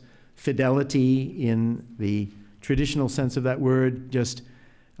just fidelity in the traditional sense of that word, just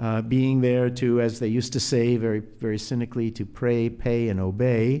being there to, as they used to say very, very cynically, to pray, pay, and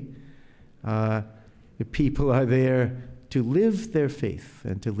obey. The people are there to live their faith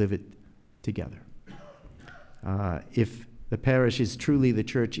and to live it together. If the parish is truly the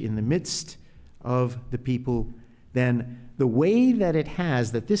church in the midst of the people, then the way that it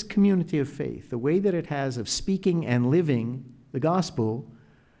has, that this community of faith, the way that it has of speaking and living the gospel,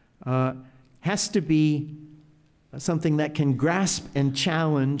 has to be something that can grasp and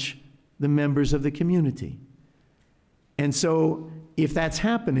challenge the members of the community. And so if that's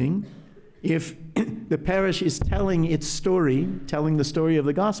happening, if the parish is telling its story, telling the story of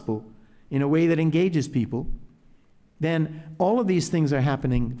the gospel in a way that engages people, then all of these things are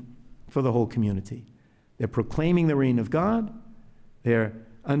happening for the whole community. They're proclaiming the reign of God. They're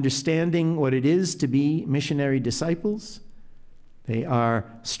understanding what it is to be missionary disciples. They are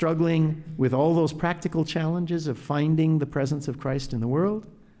struggling with all those practical challenges of finding the presence of Christ in the world.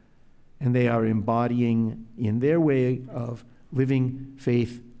 And they are embodying, in their way of living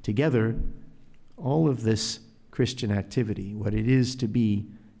faith together, all of this Christian activity, what it is to be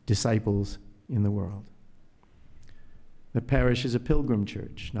disciples in the world. The parish is a pilgrim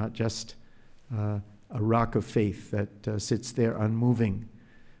church, not just a rock of faith that sits there unmoving,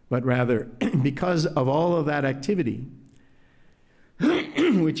 but rather, because of all of that activity,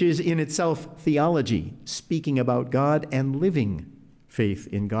 which is in itself theology, speaking about God and living faith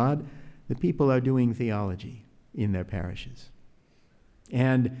in God, the people are doing theology in their parishes.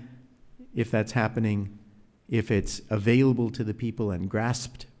 And if that's happening, if it's available to the people and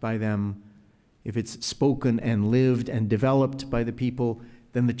grasped by them, if it's spoken and lived and developed by the people,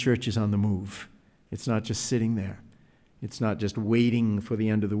 then the church is on the move. It's not just sitting there. It's not just waiting for the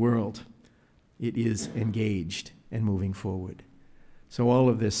end of the world. It is engaged and moving forward. So all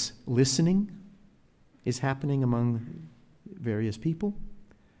of this listening is happening among various people.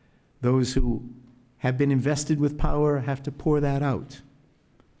 Those who have been invested with power have to pour that out,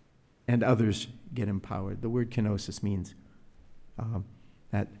 and others get empowered. The word kenosis means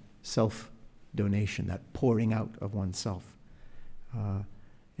that self-donation, that pouring out of oneself.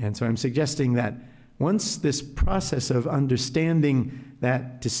 And so I'm suggesting that once this process of understanding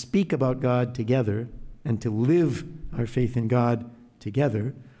that to speak about God together and to live our faith in God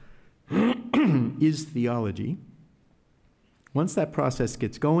together is theology, Once that process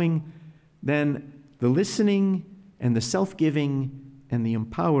gets going, then the listening and the self-giving and the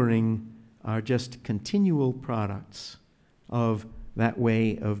empowering are just continual products of that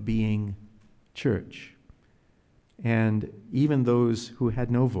way of being church. And even those who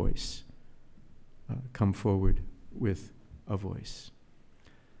had no voice come forward with a voice.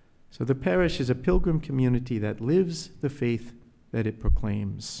 So the parish is a pilgrim community that lives the faith that it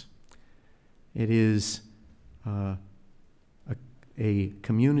proclaims. It is a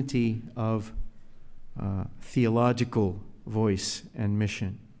community of theological voice and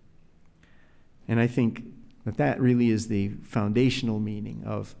mission. And I think that that really is the foundational meaning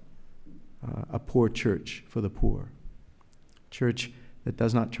of a poor church for the poor. Church that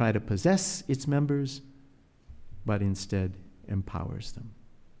does not try to possess its members, but instead empowers them.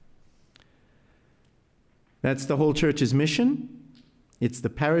 That's the whole church's mission. It's the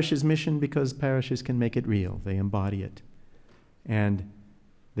parish's mission because parishes can make it real. They embody it. And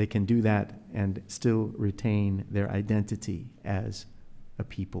they can do that and still retain their identity as a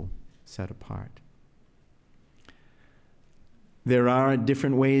people set apart. There are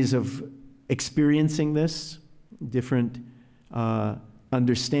different ways of experiencing this, different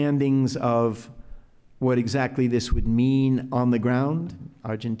understandings of what exactly this would mean on the ground.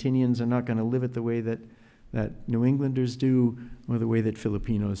 Argentinians are not going to live it the way that New Englanders do or the way that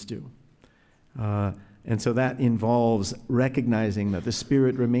Filipinos do. And so that involves recognizing that the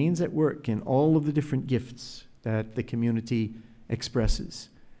Spirit remains at work in all of the different gifts that the community expresses,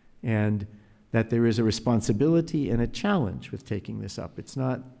 and that there is a responsibility and a challenge with taking this up. It's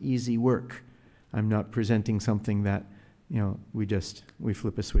not easy work. I'm not presenting something that, we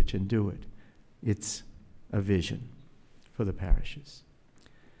flip a switch and do it. It's a vision for the parishes.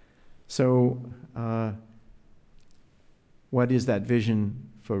 So what is that vision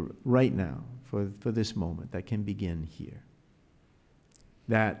for right now, for this moment that can begin here?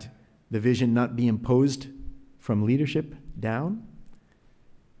 That the vision not be imposed from leadership down,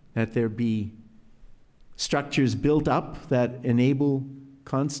 that there be structures built up that enable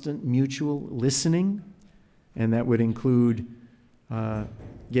constant mutual listening, and that would include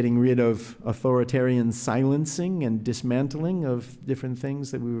getting rid of authoritarian silencing and dismantling of different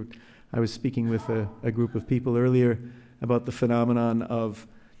things that I was speaking with a group of people earlier about the phenomenon of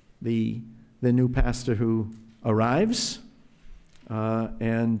the new pastor who arrives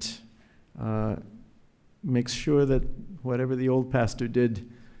and makes sure that whatever the old pastor did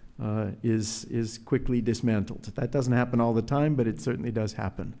is quickly dismantled. That doesn't happen all the time, but it certainly does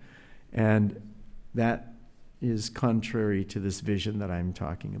happen. And that is contrary to this vision that I'm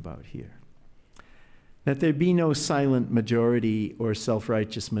talking about here. That there be no silent majority or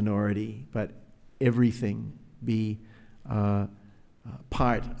self-righteous minority, but everything be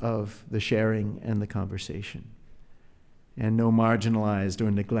part of the sharing and the conversation, and no marginalized or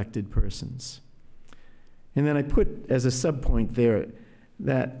neglected persons. And then I put as a subpoint there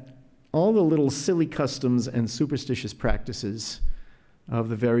that all the little silly customs and superstitious practices of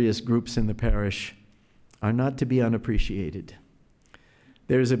the various groups in the parish are not to be unappreciated.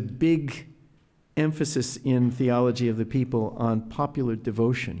 There's a big emphasis in theology of the people on popular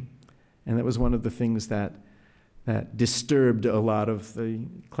devotion, and that was one of the things that disturbed a lot of the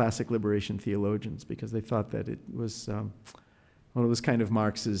classic liberation theologians, because they thought that it was kind of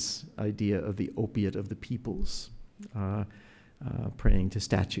Marx's idea of the opiate of the peoples, praying to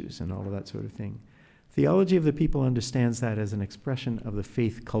statues and all of that sort of thing. Theology of the people understands that as an expression of the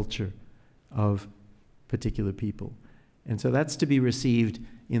faith culture of particular people. And so that's to be received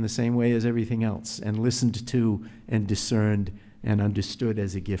in the same way as everything else, and listened to and discerned and understood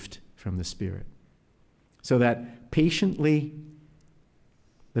as a gift from the Spirit. So that patiently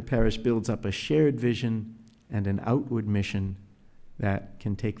the parish builds up a shared vision and an outward mission that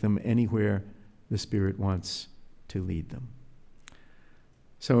can take them anywhere the Spirit wants to lead them.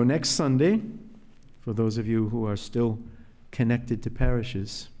 So next Sunday, for those of you who are still connected to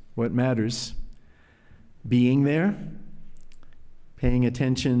parishes, what matters? Being there, paying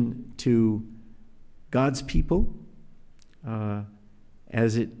attention to God's people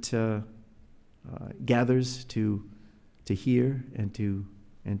as it gathers to hear and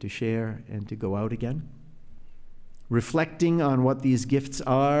to share and to go out again. Reflecting on what these gifts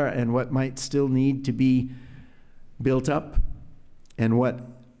are and what might still need to be built up, and what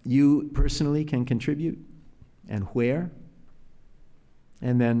you personally can contribute and where.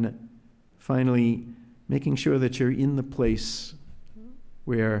 And then finally, making sure that you're in the place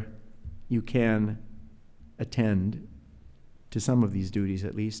where you can attend to some of these duties,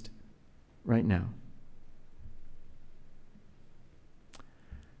 at least right now.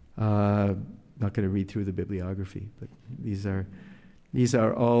 not going to read through the bibliography, but these are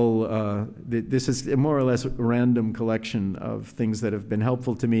all, this is more or less a random collection of things that have been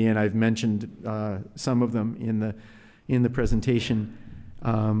helpful to me, and I've mentioned some of them in the presentation.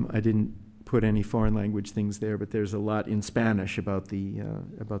 I didn't put any foreign language things there, but there's a lot in Spanish about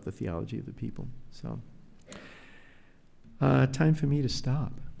the theology of the people. So, time for me to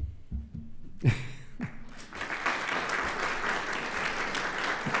stop.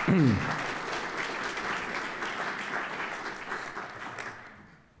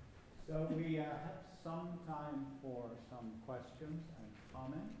 So we have some time for some questions and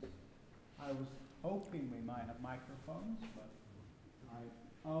comments. I was hoping we might have microphones, but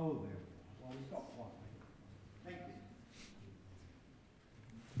oh, there we are. Well, we've got one. Thank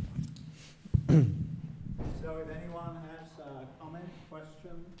you. So if anyone has a comment,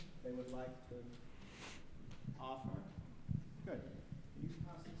 question they would like to offer, good. Can you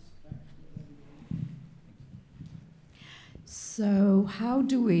pass this back to everyone? So how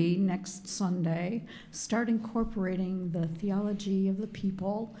do we, next Sunday, start incorporating the theology of the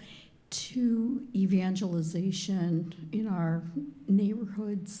people to evangelization in our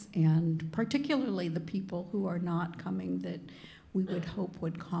neighborhoods, and particularly the people who are not coming that we would hope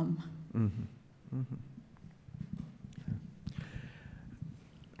would come? Mm-hmm. Mm-hmm.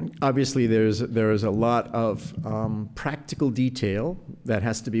 Obviously, there is a lot of practical detail that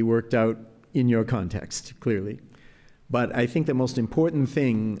has to be worked out in your context, clearly. But I think the most important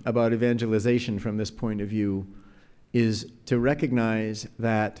thing about evangelization from this point of view is to recognize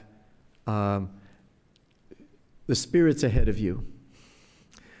that the Spirit's ahead of you,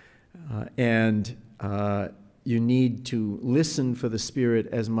 and you need to listen for the Spirit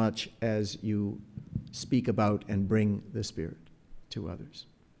as much as you speak about and bring the Spirit to others.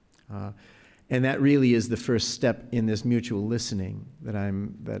 And that really is the first step in this mutual listening that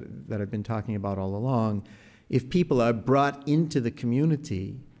I've been talking about all along. If people are brought into the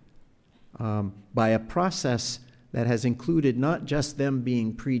community by a process that has included not just them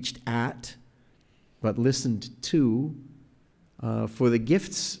being preached at, but listened to for the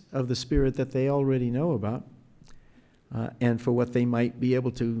gifts of the Spirit that they already know about, and for what they might be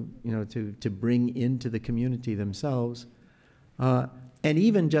able to, to bring into the community themselves, and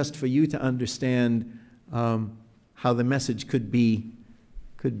even just for you to understand how the message could be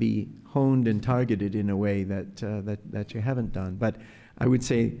honed and targeted in a way that you haven't done. But I would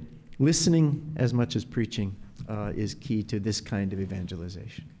say listening as much as preaching is key to this kind of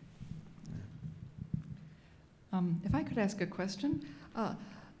evangelization. If I could ask a question.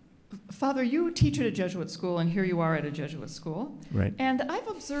 Father, you teach at a Jesuit school, and here you are at a Jesuit school. Right. And I've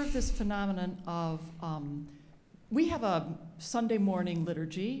observed this phenomenon of, we have a Sunday morning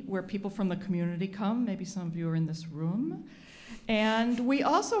liturgy where people from the community come. Maybe some of you are in this room. And we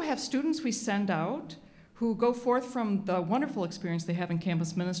also have students we send out who go forth from the wonderful experience they have in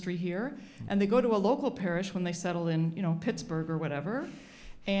campus ministry here, and they go to a local parish when they settle in, Pittsburgh or whatever,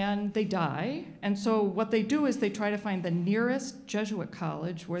 and they die. And so what they do is they try to find the nearest Jesuit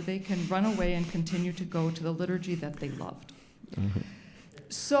college where they can run away and continue to go to the liturgy that they loved. Mm-hmm.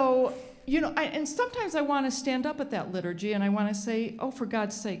 So, and sometimes I want to stand up at that liturgy and I want to say, oh, for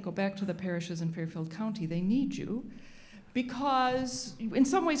God's sake, go back to the parishes in Fairfield County. They need you. Because in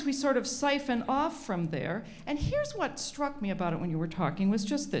some ways we sort of siphon off from there. And here's what struck me about it when you were talking was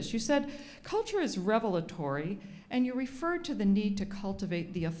just this. You said culture is revelatory, and you referred to the need to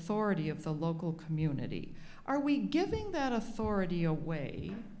cultivate the authority of the local community. Are we giving that authority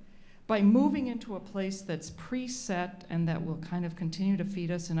away by moving into a place that's preset and that will kind of continue to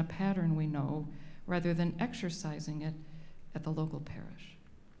feed us in a pattern we know, rather than exercising it at the local parish?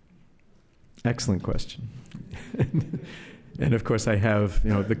 Excellent question. And of course I have,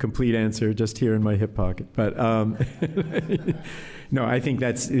 the complete answer just here in my hip pocket. But no, I think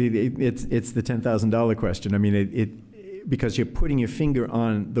it's the $10,000 question. I mean, because you're putting your finger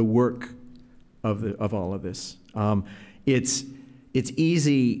on the work of all of this. It's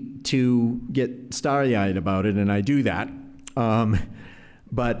easy to get starry-eyed about it, and I do that.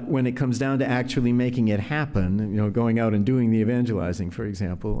 But when it comes down to actually making it happen, going out and doing the evangelizing, for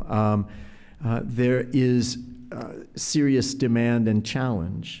example, there is serious demand and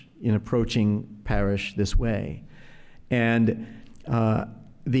challenge in approaching parish this way. And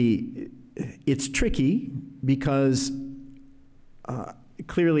it's tricky because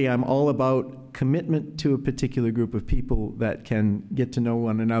clearly I'm all about commitment to a particular group of people that can get to know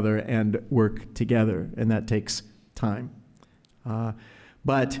one another and work together, and that takes time.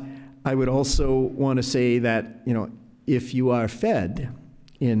 But I would also want to say that, if you are fed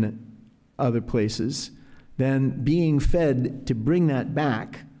in other places, then being fed to bring that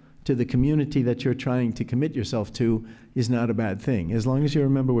back to the community that you're trying to commit yourself to is not a bad thing, as long as you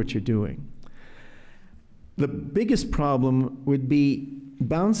remember what you're doing. The biggest problem would be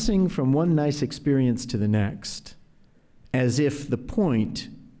bouncing from one nice experience to the next, as if the point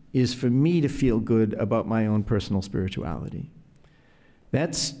is for me to feel good about my own personal spirituality.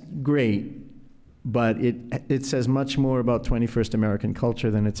 That's great, but it says much more about 21st American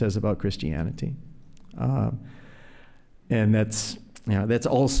culture than it says about Christianity. And that's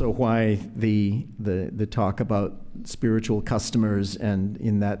also why the talk about spiritual customers and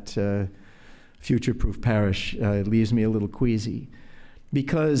in that future-proof parish leaves me a little queasy,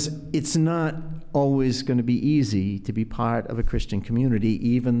 because it's not always going to be easy to be part of a Christian community,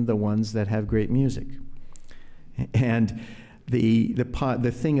 even the ones that have great music. And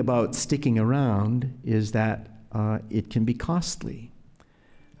the thing about sticking around is that it can be costly.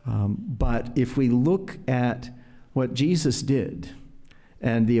 But if we look at what Jesus did,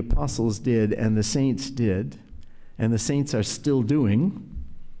 and the apostles did, and the saints did, and the saints are still doing,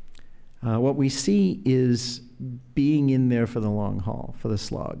 what we see is being in there for the long haul, for the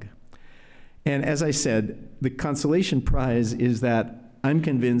slog. And as I said, the consolation prize is that I'm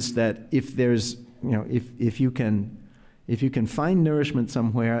convinced that if there's, if you can find nourishment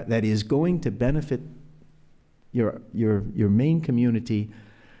somewhere that is going to benefit your main community,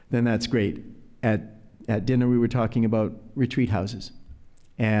 then that's great. At dinner we were talking about retreat houses,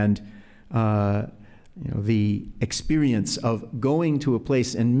 and the experience of going to a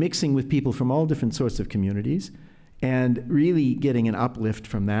place and mixing with people from all different sorts of communities and really getting an uplift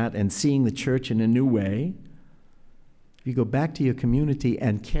from that and seeing the church in a new way. If you go back to your community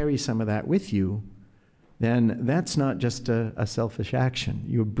and carry some of that with you, then that's not just a selfish action.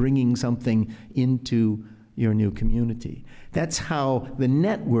 You're bringing something into your new community. That's how the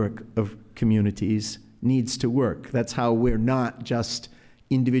network of communities needs to work. That's how we're not just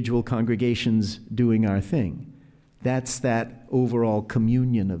individual congregations doing our thing. That's that overall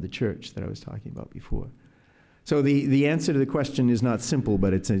communion of the church that I was talking about before. So the answer to the question is not simple,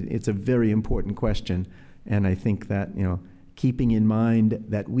 but it's a very important question. And I think that, keeping in mind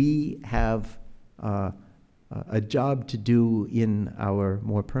that we have a job to do in our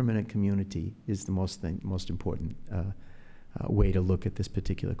more permanent community is the most important way to look at this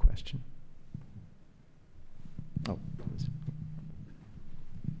particular question. Oh, please.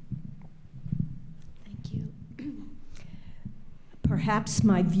 Thank you. Perhaps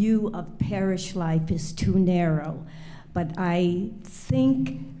my view of parish life is too narrow, but I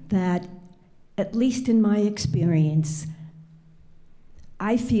think that, at least in my experience,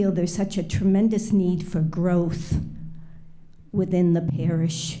 I feel there's such a tremendous need for growth within the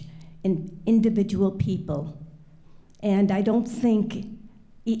parish in individual people. And I don't think,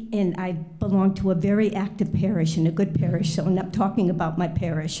 and I belong to a very active parish and a good parish, so I'm not talking about my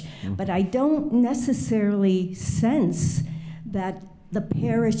parish, but I don't necessarily sense that the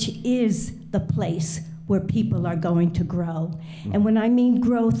parish is the place where people are going to grow. And when I mean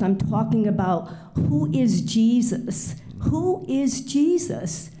growth, I'm talking about who is Jesus? Who is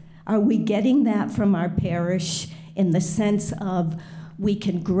Jesus? Are we getting that from our parish in the sense of we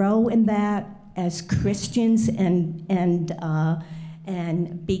can grow in that as Christians and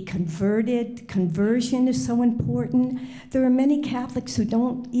be converted? Conversion is so important. There are many Catholics who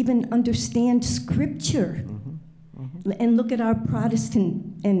don't even understand Scripture. And look at our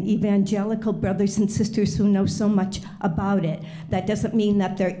Protestant and evangelical brothers and sisters who know so much about it. That doesn't mean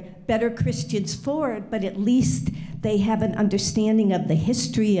that they're better Christians for it, but at least they have an understanding of the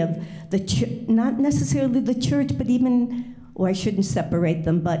history of the church, not necessarily the church, but even, or I shouldn't separate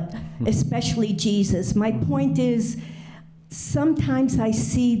them, but especially Jesus. My point is, sometimes I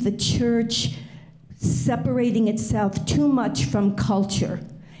see the church separating itself too much from culture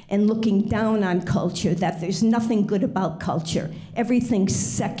and looking down on culture, that there's nothing good about culture. Everything's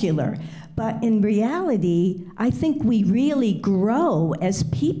secular. But in reality, I think we really grow as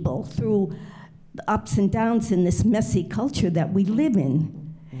people through the ups and downs in this messy culture that we live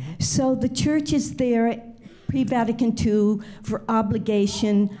in. So the church is there, pre-Vatican II, for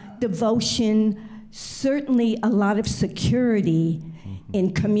obligation, devotion, certainly a lot of security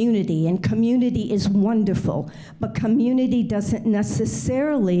in community, and community is wonderful, but community doesn't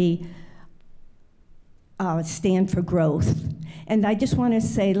necessarily stand for growth. And I just want to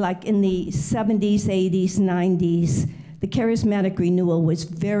say, like in the 70s, 80s, 90s, the charismatic renewal was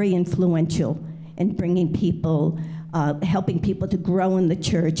very influential in bringing people helping people to grow in the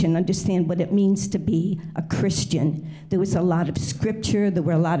church and understand what it means to be a Christian. There was a lot of scripture, there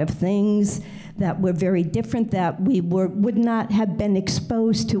were a lot of things that were very different that we would not have been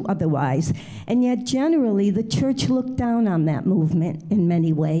exposed to otherwise. And yet generally the church looked down on that movement in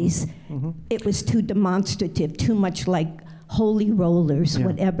many ways. Mm-hmm. It was too demonstrative, too much like holy rollers,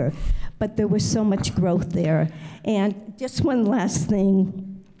 whatever. But there was so much growth there. And just one last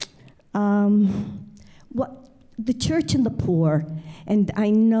thing. The church and the poor, and I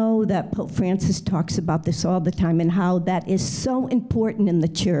know that Pope Francis talks about this all the time and how that is so important in the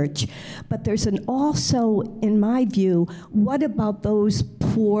church, but there's also, in my view, what about those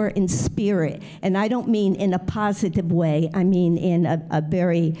poor in spirit? And I don't mean in a positive way, I mean in a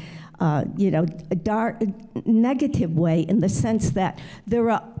very, a dark, negative way, in the sense that there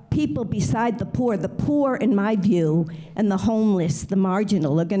are people beside the poor, in my view, and the homeless, the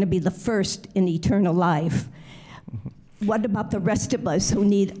marginal, are going to be the first in eternal life. What about the rest of us who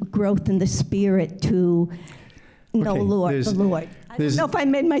need growth in the spirit to know the Lord? I don't know if I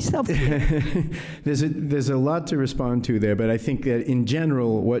made myself clear. There's a lot to respond to there, but I think that in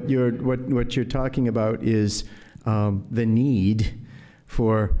general, what you're talking about is the need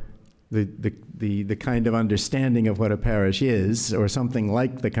for the kind of understanding of what a parish is, or something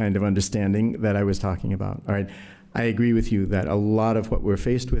like the kind of understanding that I was talking about. All right, I agree with you that a lot of what we're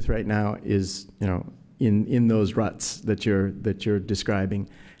faced with right now is, in those ruts that you're describing,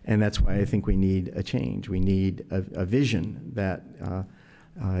 and that's why I think we need a change. We need a vision that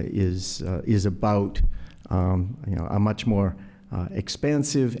is about a much more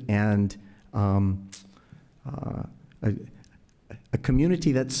expansive and a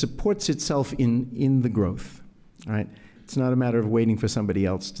community that supports itself in the growth. All right, it's not a matter of waiting for somebody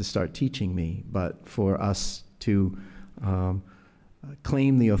else to start teaching me, but for us to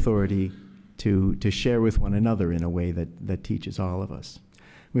claim the authority to share with one another in a way that teaches all of us.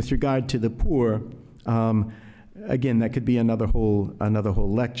 With regard to the poor, again, that could be another whole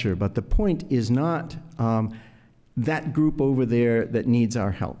lecture, but the point is not that group over there that needs our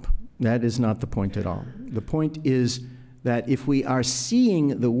help. That is not the point at all. The point is that if we are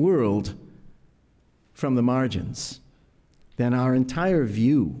seeing the world from the margins, then our entire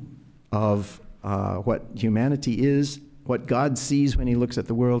view of what humanity is, what God sees when he looks at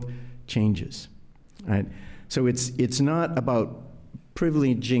the world, changes, right? So it's not about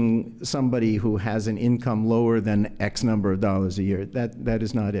privileging somebody who has an income lower than X number of dollars a year. That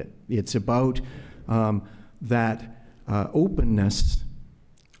is not it. It's about that openness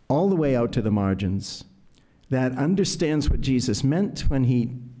all the way out to the margins, that understands what Jesus meant when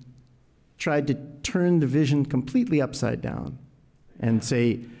he tried to turn the vision completely upside down and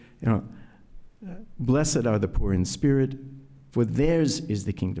say, blessed are the poor in spirit, for theirs is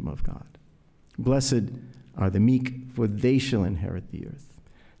the kingdom of God. Blessed are the meek, for they shall inherit the earth.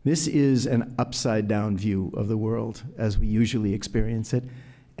 This is an upside-down view of the world as we usually experience it,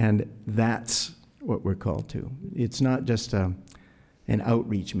 and that's what we're called to. It's not just an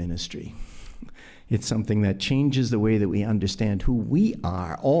outreach ministry. It's something that changes the way that we understand who we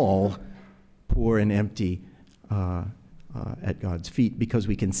are, all poor and empty at God's feet, because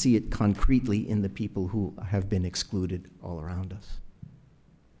we can see it concretely in the people who have been excluded all around us.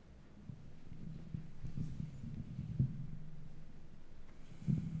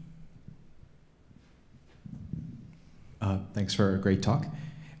 Thanks for a great talk.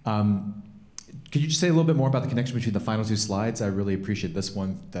 Could you just say a little bit more about the connection between the final two slides? I really appreciate this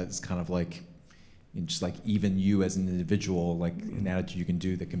one. That's kind of like, just like even you as an individual, like an attitude you can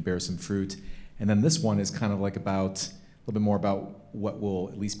do that can bear some fruit. And then this one is kind of like about a little bit more about what will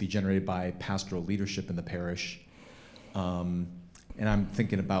at least be generated by pastoral leadership in the parish. And I'm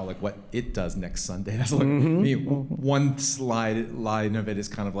thinking about like what it does next Sunday. That's like one line of it is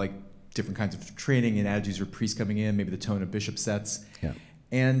kind of like different kinds of training and attitudes for priests coming in, maybe the tone a bishop sets. Yeah.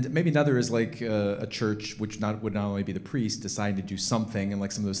 And maybe another is like a church, which would not only be the priest, deciding to do something, and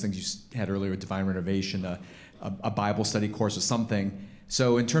like some of those things you had earlier with divine renovation, a Bible study course or something.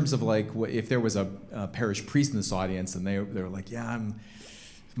 So in terms of like, if there was a parish priest in this audience and they were like, yeah,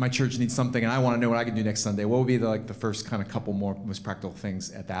 my church needs something and I want to know what I can do next Sunday, what would be the first kind of couple most practical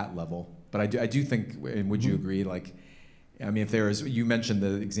things at that level? But I do think, and would you agree, like, I mean, if there is, you mentioned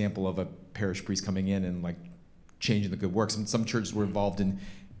the example of a parish priest coming in and like changing the good works. And some churches were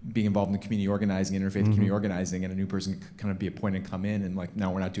being involved in community organizing, interfaith community organizing, and a new person could kind of be appointed and come in and like,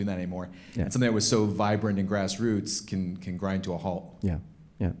 no, we're not doing that anymore. Yeah. And something that was so vibrant and grassroots can grind to a halt. Yeah,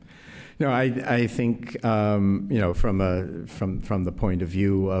 yeah. No, I think from the point of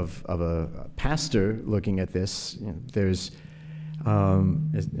view of a pastor looking at this, there's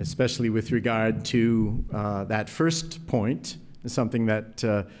especially with regard to that first point, something that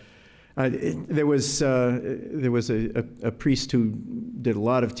there was a priest who did a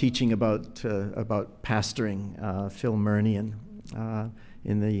lot of teaching about pastoring, Phil Murnian,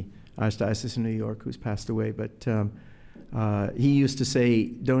 in the Archdiocese of New York, who's passed away. But he used to say,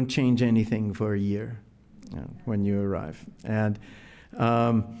 "Don't change anything for a year when you arrive." And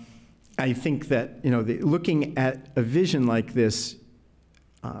I think that looking at a vision like this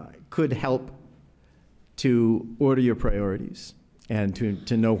could help to order your priorities and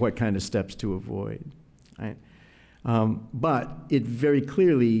to know what kind of steps to avoid, right? But it very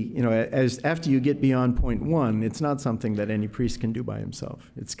clearly, as after you get beyond point one, it's not something that any priest can do by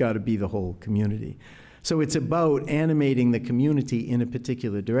himself. It's got to be the whole community. So it's about animating the community in a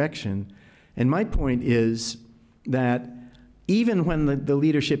particular direction. And my point is that even when the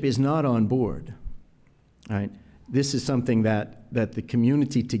leadership is not on board, right, this is something that the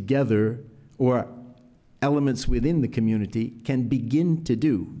community together, or elements within the community, can begin to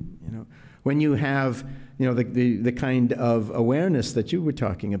do. When you have the kind of awareness that you were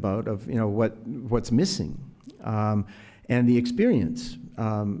talking about of what's missing, and the experience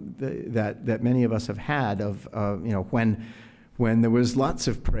that many of us have had of when there was lots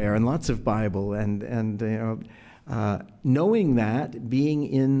of prayer and lots of Bible and knowing that, being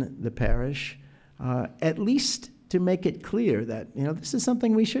in the parish, at least to make it clear that this is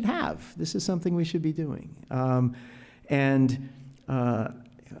something we should have, this is something we should be doing, and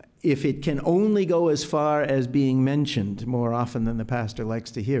if it can only go as far as being mentioned more often than the pastor likes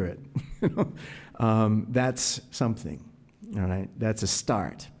to hear it, that's something. All right, that's a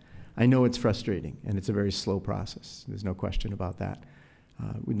start. I know it's frustrating, and it's a very slow process. There's no question about that.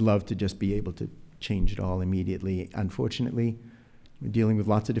 We'd love to just be able to change it all immediately. Unfortunately, we're dealing with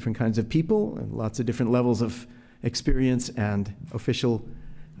lots of different kinds of people and lots of different levels of experience and official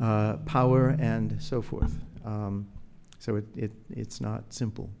power and so forth. So it's not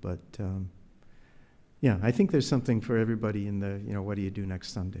simple, but yeah, I think there's something for everybody in the, what do you do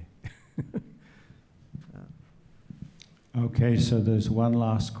next Sunday? Okay, so there's one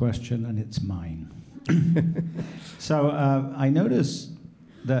last question, and it's mine. So I noticed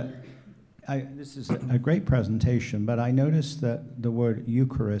that, this is a great presentation, but I noticed that the word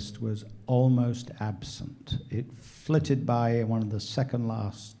Eucharist was almost absent. It flitted by one of the second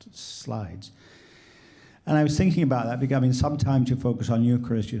last slides. And I was thinking about that because, sometimes you focus on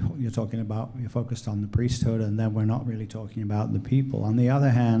Eucharist, you're focused on the priesthood, and then we're not really talking about the people. On the other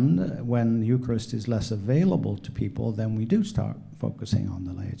hand, when Eucharist is less available to people, then we do start focusing on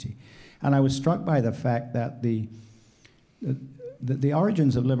the laity. And I was struck by the fact that the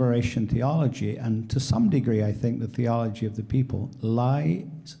origins of liberation theology, and to some degree, I think, the theology of the people,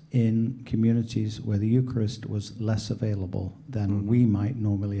 lies in communities where the Eucharist was less available than we might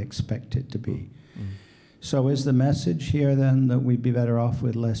normally expect it to be. So is the message here then that we'd be better off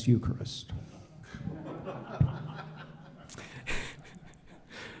with less Eucharist?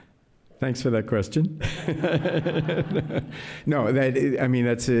 Thanks for that question. No, that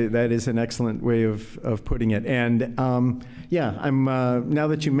is an excellent way of putting it. And yeah, I'm now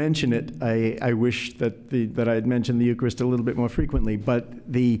that you mention it, I wish that I had mentioned the Eucharist a little bit more frequently. But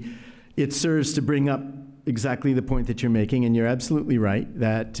it serves to bring up exactly the point that you're making, and you're absolutely right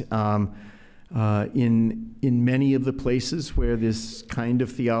that. In many of the places where this kind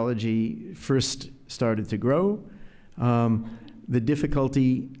of theology first started to grow, the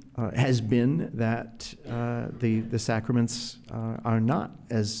difficulty has been that the sacraments are not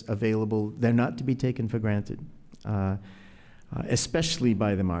as available. They're not to be taken for granted, especially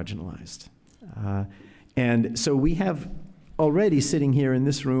by the marginalized. And so we have already, sitting here in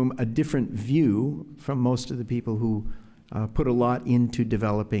this room, a different view from most of the people who put a lot into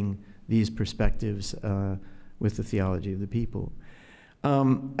developing these perspectives with the theology of the people.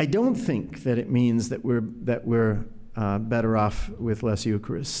 I don't think that it means that we're better off with less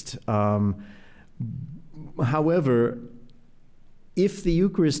Eucharist. However, if the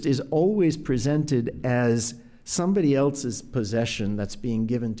Eucharist is always presented as somebody else's possession that's being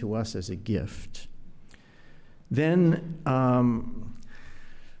given to us as a gift, then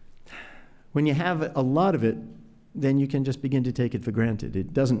when you have a lot of it, then you can just begin to take it for granted.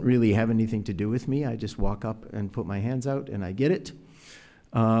 It doesn't really have anything to do with me. I just walk up and put my hands out and I get it.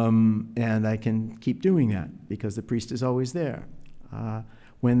 And I can keep doing that because the priest is always there.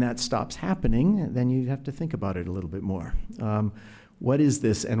 When that stops happening, then you have to think about it a little bit more. What is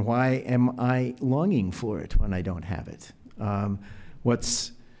this, and why am I longing for it when I don't have it?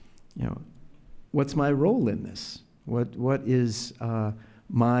 What's my role in this? What is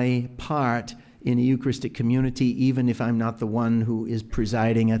my part in a Eucharistic community, even if I'm not the one who is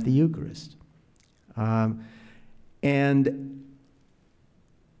presiding at the Eucharist? And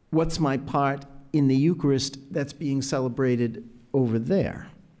what's my part in the Eucharist that's being celebrated over there?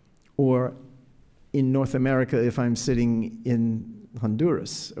 Or in North America if I'm sitting in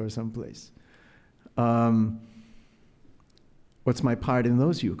Honduras or someplace? What's my part in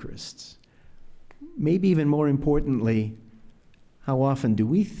those Eucharists? Maybe even more importantly, how often do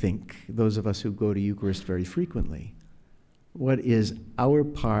we think, those of us who go to Eucharist very frequently, what is our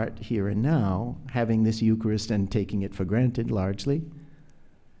part here and now, having this Eucharist and taking it for granted largely,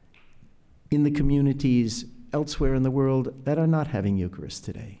 in the communities elsewhere in the world that are not having Eucharist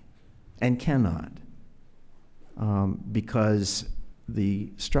today and cannot, because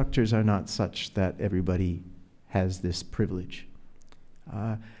the structures are not such that everybody has this privilege.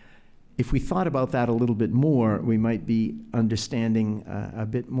 If we thought about that a little bit more, we might be understanding a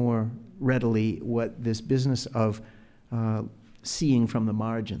bit more readily what this business of seeing from the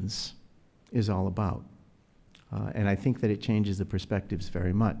margins is all about. And I think that it changes the perspectives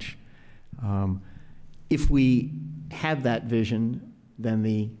very much. If we have that vision, then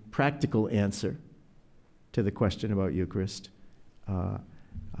the practical answer to the question about Eucharist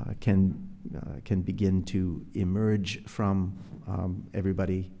can begin to emerge from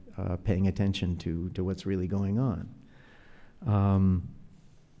everybody paying attention to what's really going on.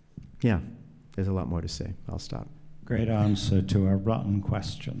 Yeah, there's a lot more to say. I'll stop. Great answer to a rotten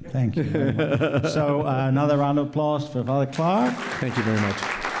question. Thank you very much. So another round of applause for Father Clark. Thank you very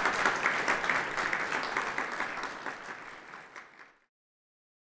much.